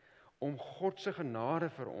 om God se genade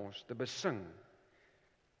vir ons te besing,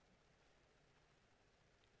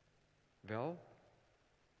 wel,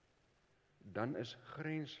 dan is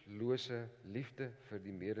grenslose liefde vir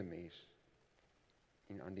die medemens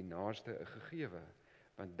en aan die naaste 'n gegewe,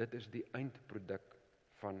 want dit is die eindproduk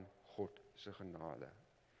van God se genade,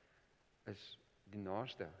 is die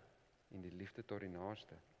naaste en die liefde tot die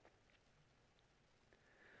naaste.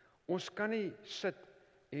 Ons kan nie sit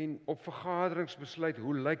en op vergaderings besluit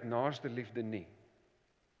hoe lyk naaste liefde nie,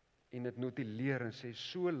 en dit notuleer en sê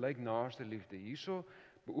so lyk naaste liefde, hierso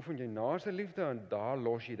beoefen jy naaste liefde en daar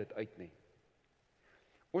los jy dit uit nie.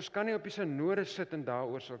 Ons kan nie op die synode sit en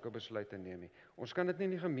daaroor sulke besluite neem nie. Ons kan dit nie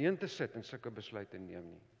in die gemeente sit en sulke besluite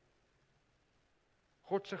neem nie.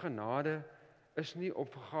 God se genade is nie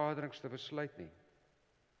op vergaderings te besluit nie.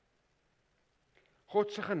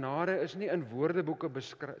 God se genade is nie in woordeboeke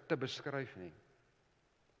te beskryf nie.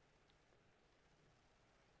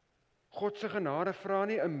 God se genade vra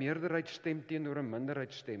nie 'n meerderheidsstem teenoor 'n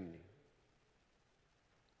minderheidsstem nie.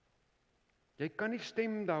 Jy kan nie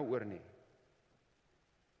stem daaroor nie.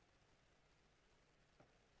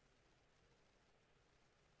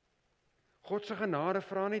 God se genade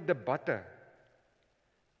vra nie debatte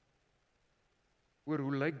oor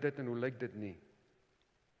hoe lyk dit en hoe lyk dit nie.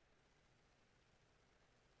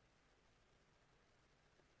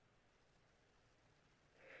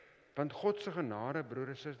 Want God se genade, broer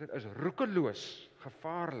en suster, is roekeloos,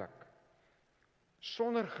 gevaarlik,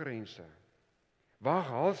 sonder grense,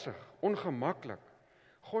 waaghalsig, ongemaklik.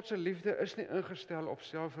 God se liefde is nie ingestel op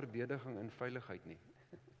selfverdediging en veiligheid nie.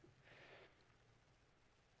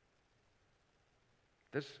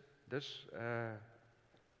 Dis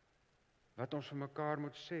wat ons vir mekaar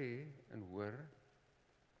moet sê en hoor.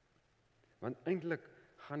 Want eintlik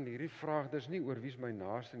gaan hierdie vraag dis nie oor wie's my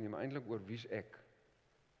naaste nie, maar eintlik oor wie's ek.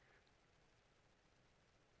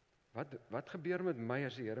 Wat gebeur met my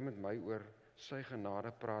as die Here met my oor sy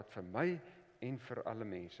genade praat vir my en vir alle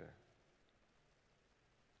mense?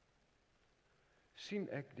 Sien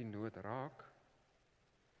ek die nood raak,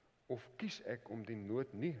 of kies ek om die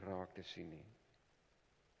nood nie raak te sien nie?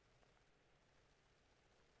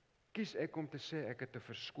 Kies ek om te sê ek het 'n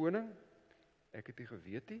verskoning, ek het nie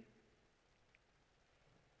geweet nie,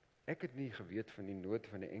 ek het nie geweet van die nood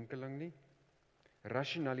van die enkeling nie,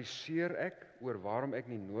 rasionaliseer ek oor waarom ek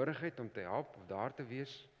nie nodig het om te help of daar te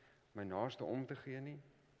wees, my naaste om te gee nie,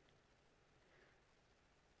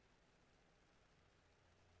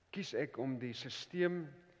 kies ek om die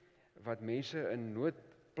sisteem wat mense in nood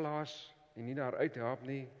plaas en nie daaruit help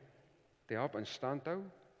nie, te help in stand hou,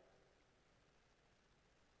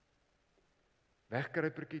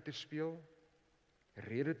 wegkruipertjie te speel,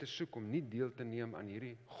 rede te soek om nie deel te neem aan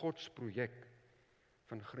hierdie godsprojek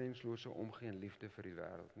van grenslose omgee en liefde vir die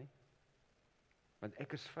wêreld nie. Want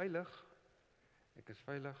ek is veilig.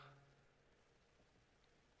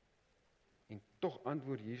 En tog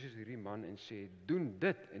antwoord Jesus hierdie man en sê, doen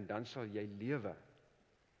dit en dan sal jy lewe.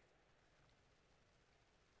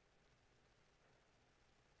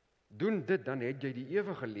 Doen dit, dan het jy die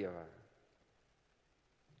ewige lewe.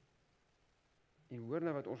 En hoor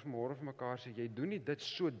nou wat ons vanmôre vir mekaar sê, jy doen nie dit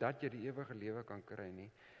sodat jy die ewige lewe kan kry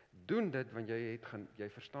nie. Doen dit want jy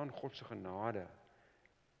verstaan God se genade.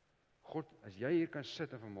 God, as jy hier kan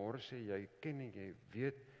sit en vanmôre sê, jy ken en jy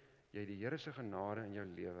weet, jy die Here se genade in jou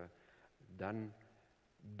lewe, dan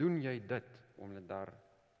doen jy dit, omdat daar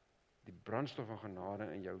die brandstof van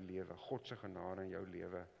genade in jou lewe, God se genade in jou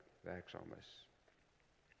lewe werksaam is.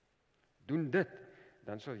 Doen dit,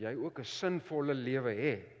 dan sal jy ook 'n sinvolle lewe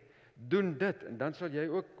hê. Doen dit, en dan sal jy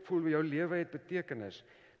ook voel jou lewe het betekenis.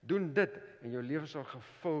 Doen dit, en jou lewe sal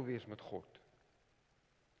gevul wees met God.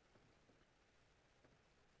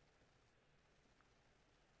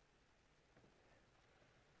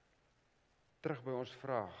 Terug by ons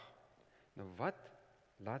vraag. Nou wat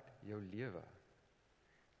laat jou lewe?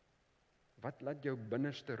 Wat laat jou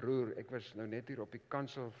binneste roer? Ek was nou net hier op die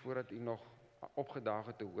kansel voordat u nog opgedaag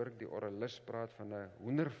het te hoor die oralis praat van 'n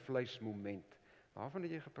hoendervleismoment. Waarvan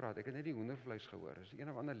het jy gepraat? Ek het net die hoendervleis gehoor. Is een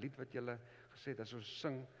of ander lied wat jy gesê het as ons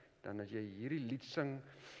sing, dan as jy hierdie lied sing,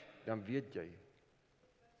 dan weet jy.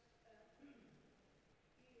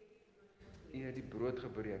 U het die brood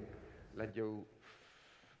gebreek,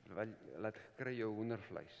 laat kry jou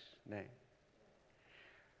hoendervleis, nee.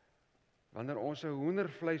 Wanneer ons 'n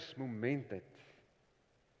hoendervleis moment het,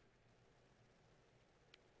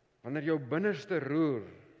 wanneer jou binneste roer,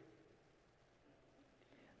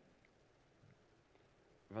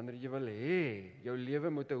 wanneer jy wil hê, jou lewe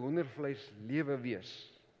moet 'n hoendervleis lewe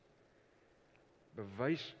wees,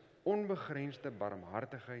 bewys onbegrensde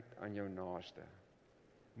barmhartigheid aan jou naaste.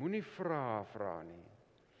 Moenie vra nie,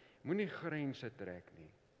 moenie grense trek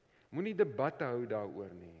nie, moenie debatte hou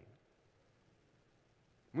daaroor nie,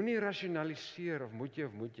 moenie rasionaliseer of moet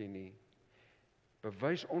jy nie,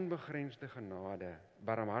 bewys onbegrensde genade,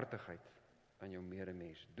 barmhartigheid aan jou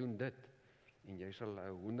medemens. Doen dit en jy sal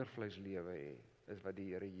 'n hoendervleis lewe hê, is wat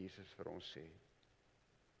die Here Jesus vir ons sê.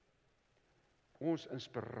 Ons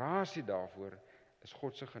inspirasie daarvoor is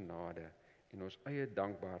God se genade en ons eie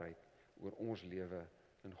dankbaarheid oor ons lewe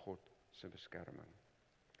in God se beskerming.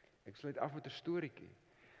 Ek sluit af met 'n storieetjie.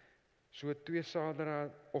 So 2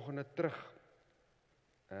 Saterdagoggende terug,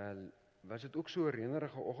 was dit ook so 'n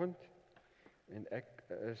reënerige oggend, en ek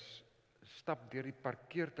stap deur die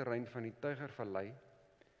parkeerterrein van die Tygervallei.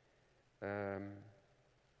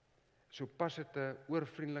 So pas het 'n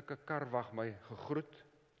oorvriendelike karwag my gegroet,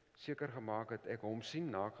 seker gemaak het ek hom sien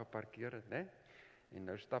na ek geparkeer het, né? En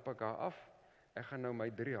nou stap ek daar af. Ek gaan nou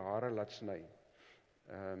my 3 hare laat sny,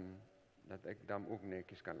 dat ek dan ook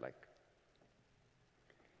netjies kan lyk.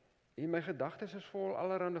 En my gedagtes is vol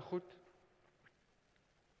allerhande goed,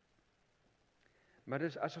 maar dit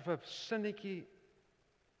is asof 'n sinnetjie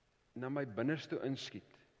na my binneste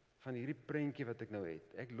inskiet, van hierdie prentjie wat ek nou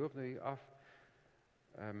het. Ek loop nou hier af,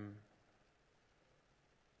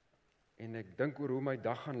 en ek dink oor hoe my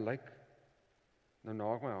dag gaan lyk, nou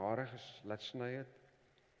na ek my hare laat sny het,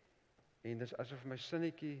 en dit is asof my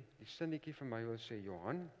die sinnetjie vir my wil sê,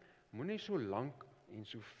 Johan, moenie so lank en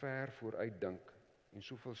so ver vooruit dink, en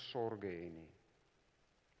soveel sorge hê nie.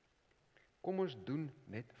 Kom ons doen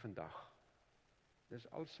net vandag. Dis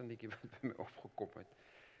al sinnetjie wat by my opgekom het.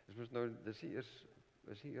 Dis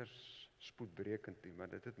nie eers spoedbrekend nie, maar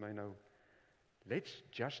dit het my nou, let's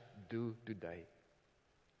just do today.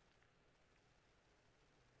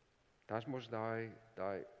 Daar's mos daai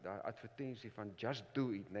advertensie van just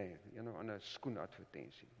do it, nee, een of ander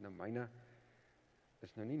skoenadvertensie. Nou myne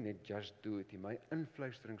is nou nie net just do it nie, my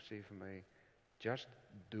influistering sê vir my, just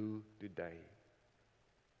do today.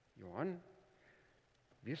 Johan,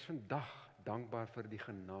 wees vandag dankbaar vir die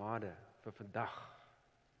genade vir vandag.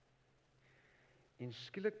 En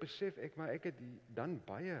skielik besef ek, maar ek het dan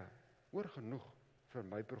baie oorgenoeg vir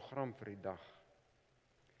my program vir die dag.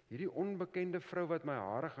 Hierdie onbekende vrou wat my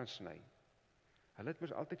hare gaan sny, hulle het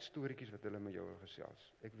mos altyd storieetjies wat hulle met jou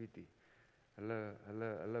gesels, ek weet nie,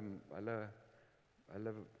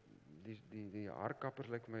 die haarkappers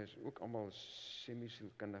lyk my is ook almal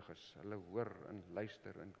semi-sielkundiges, hulle hoor en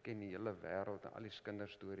luister en ken die hele wêreld en al die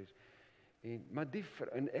kinderstories, maar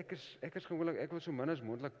en ek is gewoonlik, ek wil so min as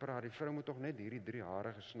moontlik praat, die vrou moet tog net hierdie 3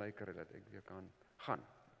 hare gesny kry, dat ek weer kan gaan,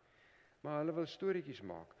 maar hulle wil storieetjies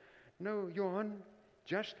maak. Nou Johan,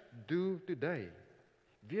 just do today.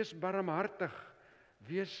 Wees barmhartig,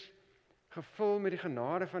 wees gevul met die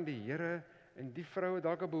genade van die Here, en die vrou het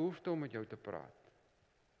dalk 'n behoefte om met jou te praat,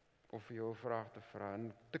 of vir jou 'n vraag te vra,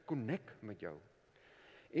 en te connect met jou.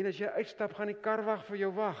 En as jy uitstap, gaan die karwag vir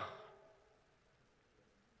jou wag.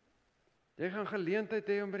 Jy gaan geleentheid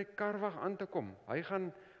hê om by die karwag aan te kom. Hy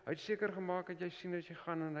het seker gemaak dat jy sien as jy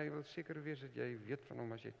gaan, en hy wil seker wees dat jy weet van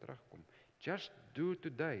hom as jy terugkom. Just do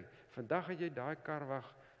today. Vandag het jy daai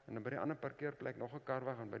karwag, en dan by die ander parkeerplek nog 'n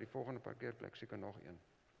karwag, en by die volgende parkeerplek seker nog een.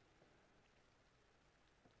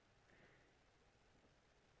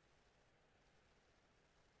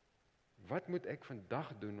 Wat moet ek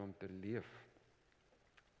vandag doen om te leef?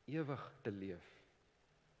 Ewig te leef.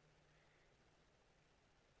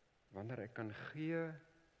 Wanneer ek kan gee,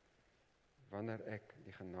 wanneer ek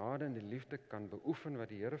die genade en die liefde kan beoefen wat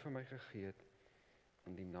die Here vir my gegee het,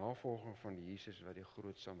 in die navolging van Jesus wat die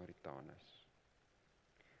groot Samaritaan is.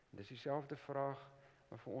 Dis dieselfde vraag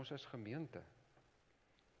maar vir ons as gemeente.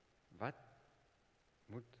 Wat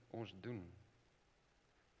moet ons doen?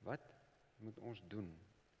 Wat moet ons doen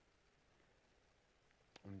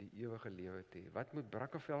om die ewige lewe te hê? Wat moet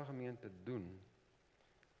Brackenfell gemeente doen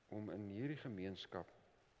om in hierdie gemeenskap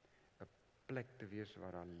 'n plek te wees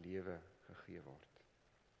waar daar lewe gegee word?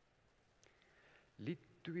 Lied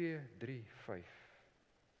 235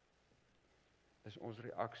 is ons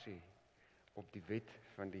reaksie op die wet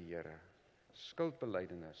van die Here.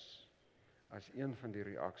 Skuldbelydenis as een van die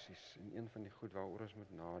reaksies en een van die goed waaroor ons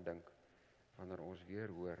moet nadink wanneer ons weer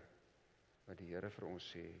hoor wat die Here vir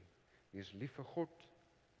ons sê. Wees lief vir God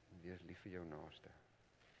en wees lief vir jou naaste.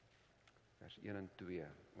 Vers 1 en 2.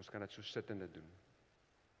 Ons kan dit so sittende doen.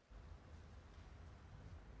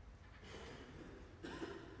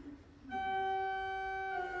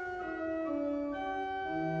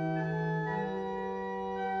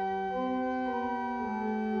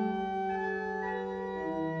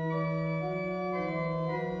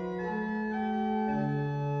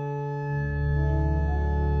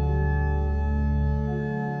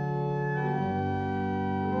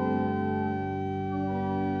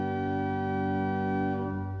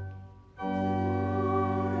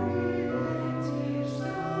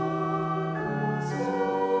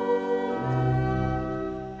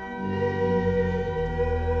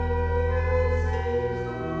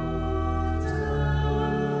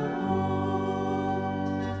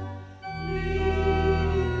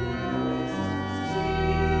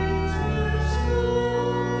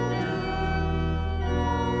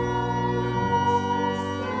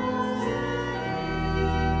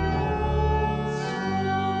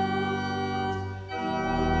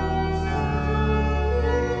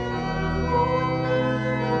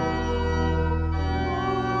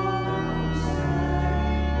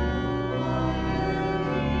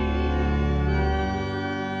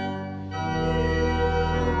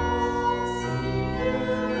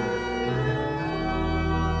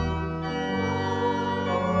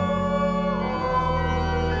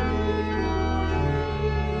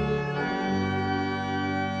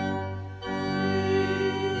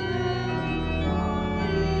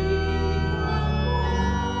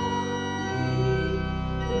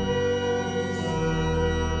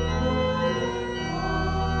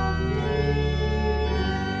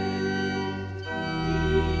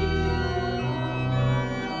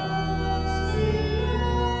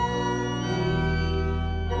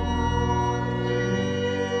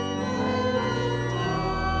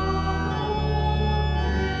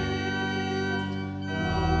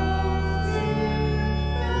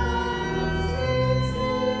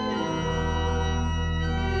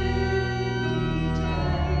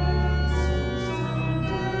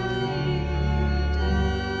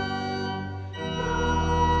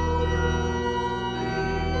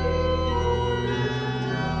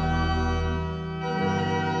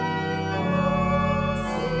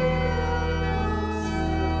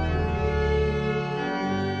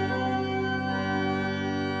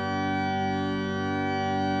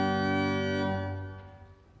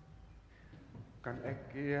 Kan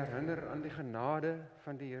ek herinner aan die genade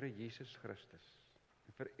van die Here Jesus Christus.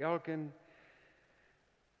 En vir elkeen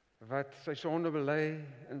wat sy sonde bely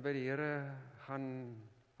en by die Here gaan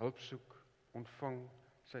hulp soek, ontvang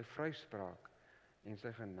sy vryspraak en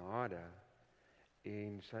sy genade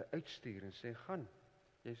en sy uitstuur en sê, gaan,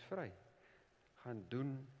 jy's vry. Gaan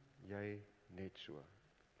doen jy net so.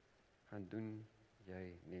 Gaan doen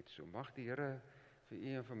jy net so. Mag die Here vir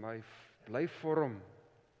u en vir my bly vorm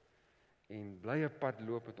en bly 'n pad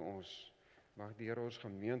loop met ons. Mag die Here ons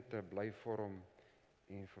gemeente bly vorm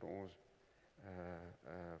en vir ons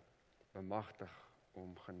bemagtig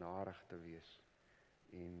om genadig te wees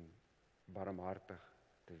en barmhartig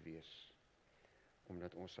te wees,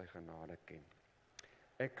 omdat ons sy genade ken.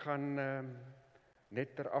 Ek gaan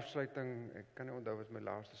net ter afsluiting, ek kan nie onthou wat my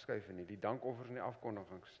laaste skuif nie, die dankoffers en die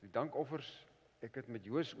afkondigings. Die dankoffers, ek het met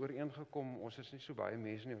Joos ooreengekom, ons is nie so baie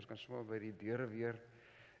mense nie, ons kan sommer by die deure weer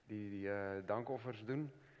die dankoffers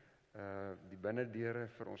doen, die binnedeure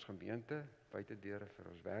vir ons gemeente, buitedeure vir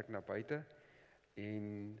ons werk na buite,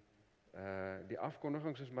 en die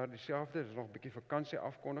afkondigings is maar dieselfde, dit is nog 'n bietjie vakansie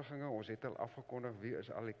afkondiginge, ons het al afgekondig wie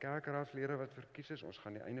is al die kerkraadslede wat verkies is, ons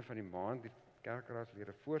gaan die einde van die maand die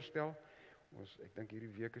kerkraadslede voorstel, ek dink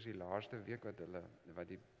hierdie week is die laaste week wat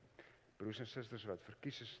die broers en susters wat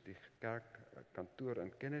verkies is, die kerkkantoor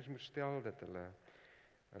in kennis moet stel, dat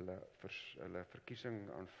hulle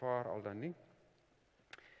verkiesing aanvaar al dan nie.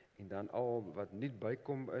 En dan al wat nie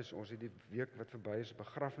bykom is, ons het die week wat verby is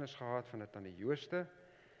begrafnis gehad van 'n tannie Jooste.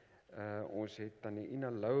 Ons het tannie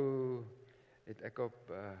Ina Lou het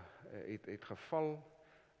geval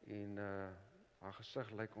en haar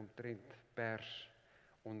gesig lyk omtrent pers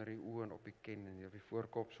onder die oë en op die ken en op die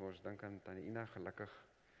voorkop, so ons dink aan tannie Ina. Gelukkig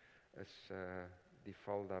is die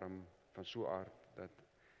val daarom van so aard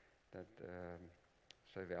dat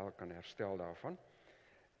sy wel kan herstel daarvan.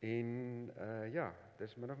 En ja,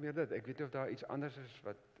 dis min of meer dit. Ek weet nie of daar iets anders is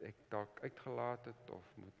wat ek dalk uitgelaat het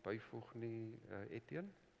of moet byvoeg nie, Etienne.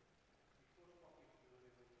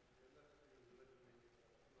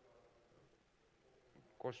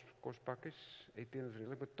 Kospakkies, Etienne is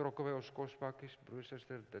redelijk betrokke by ons kospakkies, broer,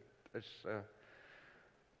 suster, dit is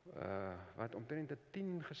wat omtrent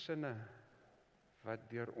 10 gesinne wat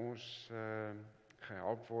deur ons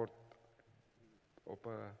gehelp word op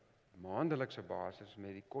 'n maandelikse basis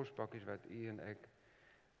met die kospakkies wat u en ek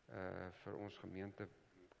vir ons gemeente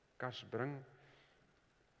kas bring.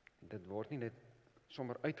 Dit word nie net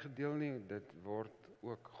sommer uitgedeel nie, dit word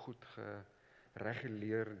ook goed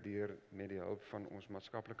gereguleer deur met die hulp van ons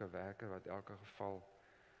maatskaplike werker wat elke geval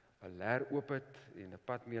 'n leer oop het en 'n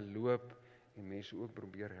pad mee loop en mense ook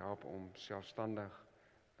probeer help om selfstandig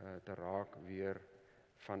te raak weer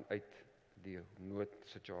vanuit die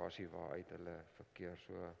noodsituasie waaruit hulle verkeer.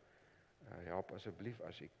 So help asseblief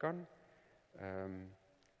as u kan.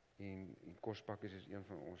 En kospakkies is een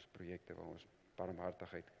van ons projekte waar ons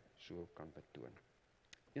barmhartigheid so kan betoon.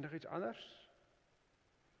 Enigiets anders?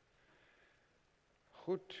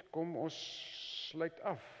 Goed, kom ons sluit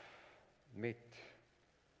af met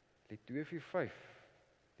lied 245,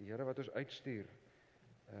 die Here wat ons uitstuur.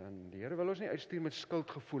 En die Here wil ons nie uitstuur met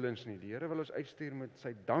skuldgevoelens nie, die Here wil ons uitstuur met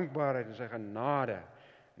sy dankbaarheid en sy genade.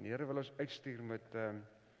 En die Here wil ons uitstuur met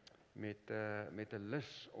 'n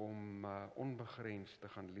lus om onbegrens te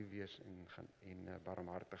gaan lief wees en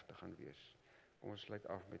barmhartig te gaan wees. Kom ons sluit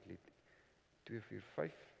af met lied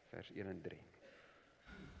 245 vers 1 en 3.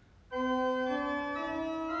 Oh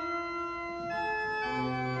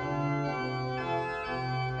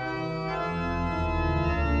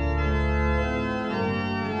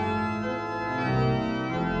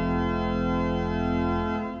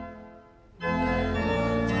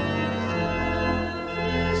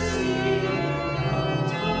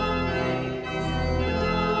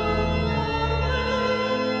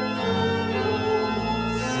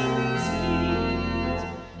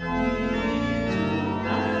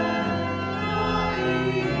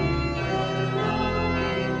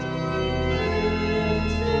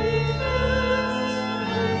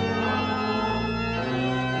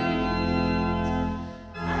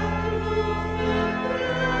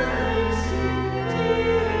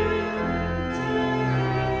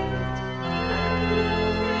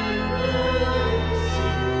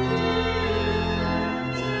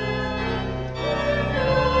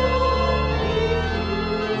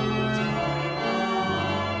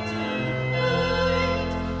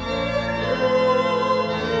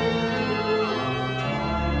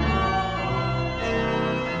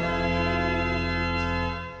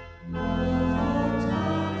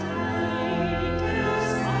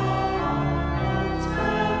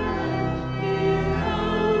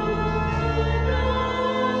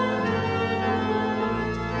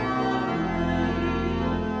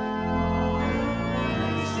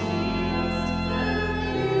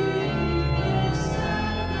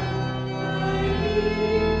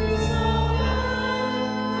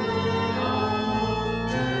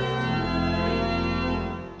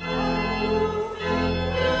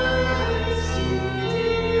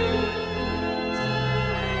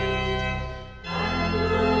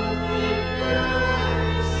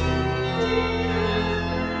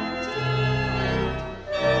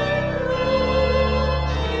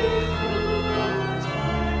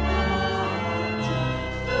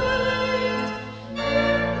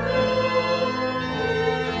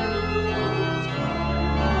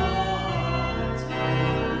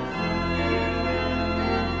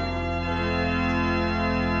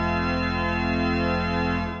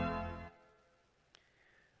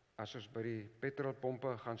as ons by die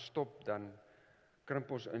petrolpompe gaan stop, dan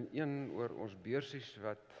krimp ons ineen oor ons beursies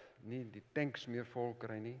wat nie die tanks meer vol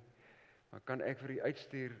kry nie. Maar kan ek vir u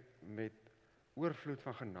uitstuur met oorvloed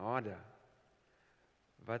van genade,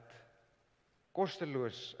 wat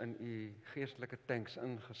kosteloos in u geestelike tanks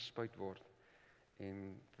ingespuit word,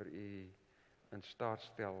 en vir u in staat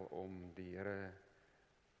stel om die Here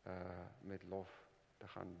met lof te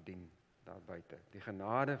gaan dien daar buite. Die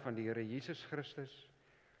genade van die Here Jesus Christus,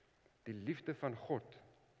 die liefde van God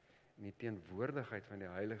en die teenwoordigheid van die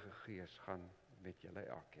Heilige Gees gaan met julle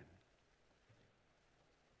elkeen.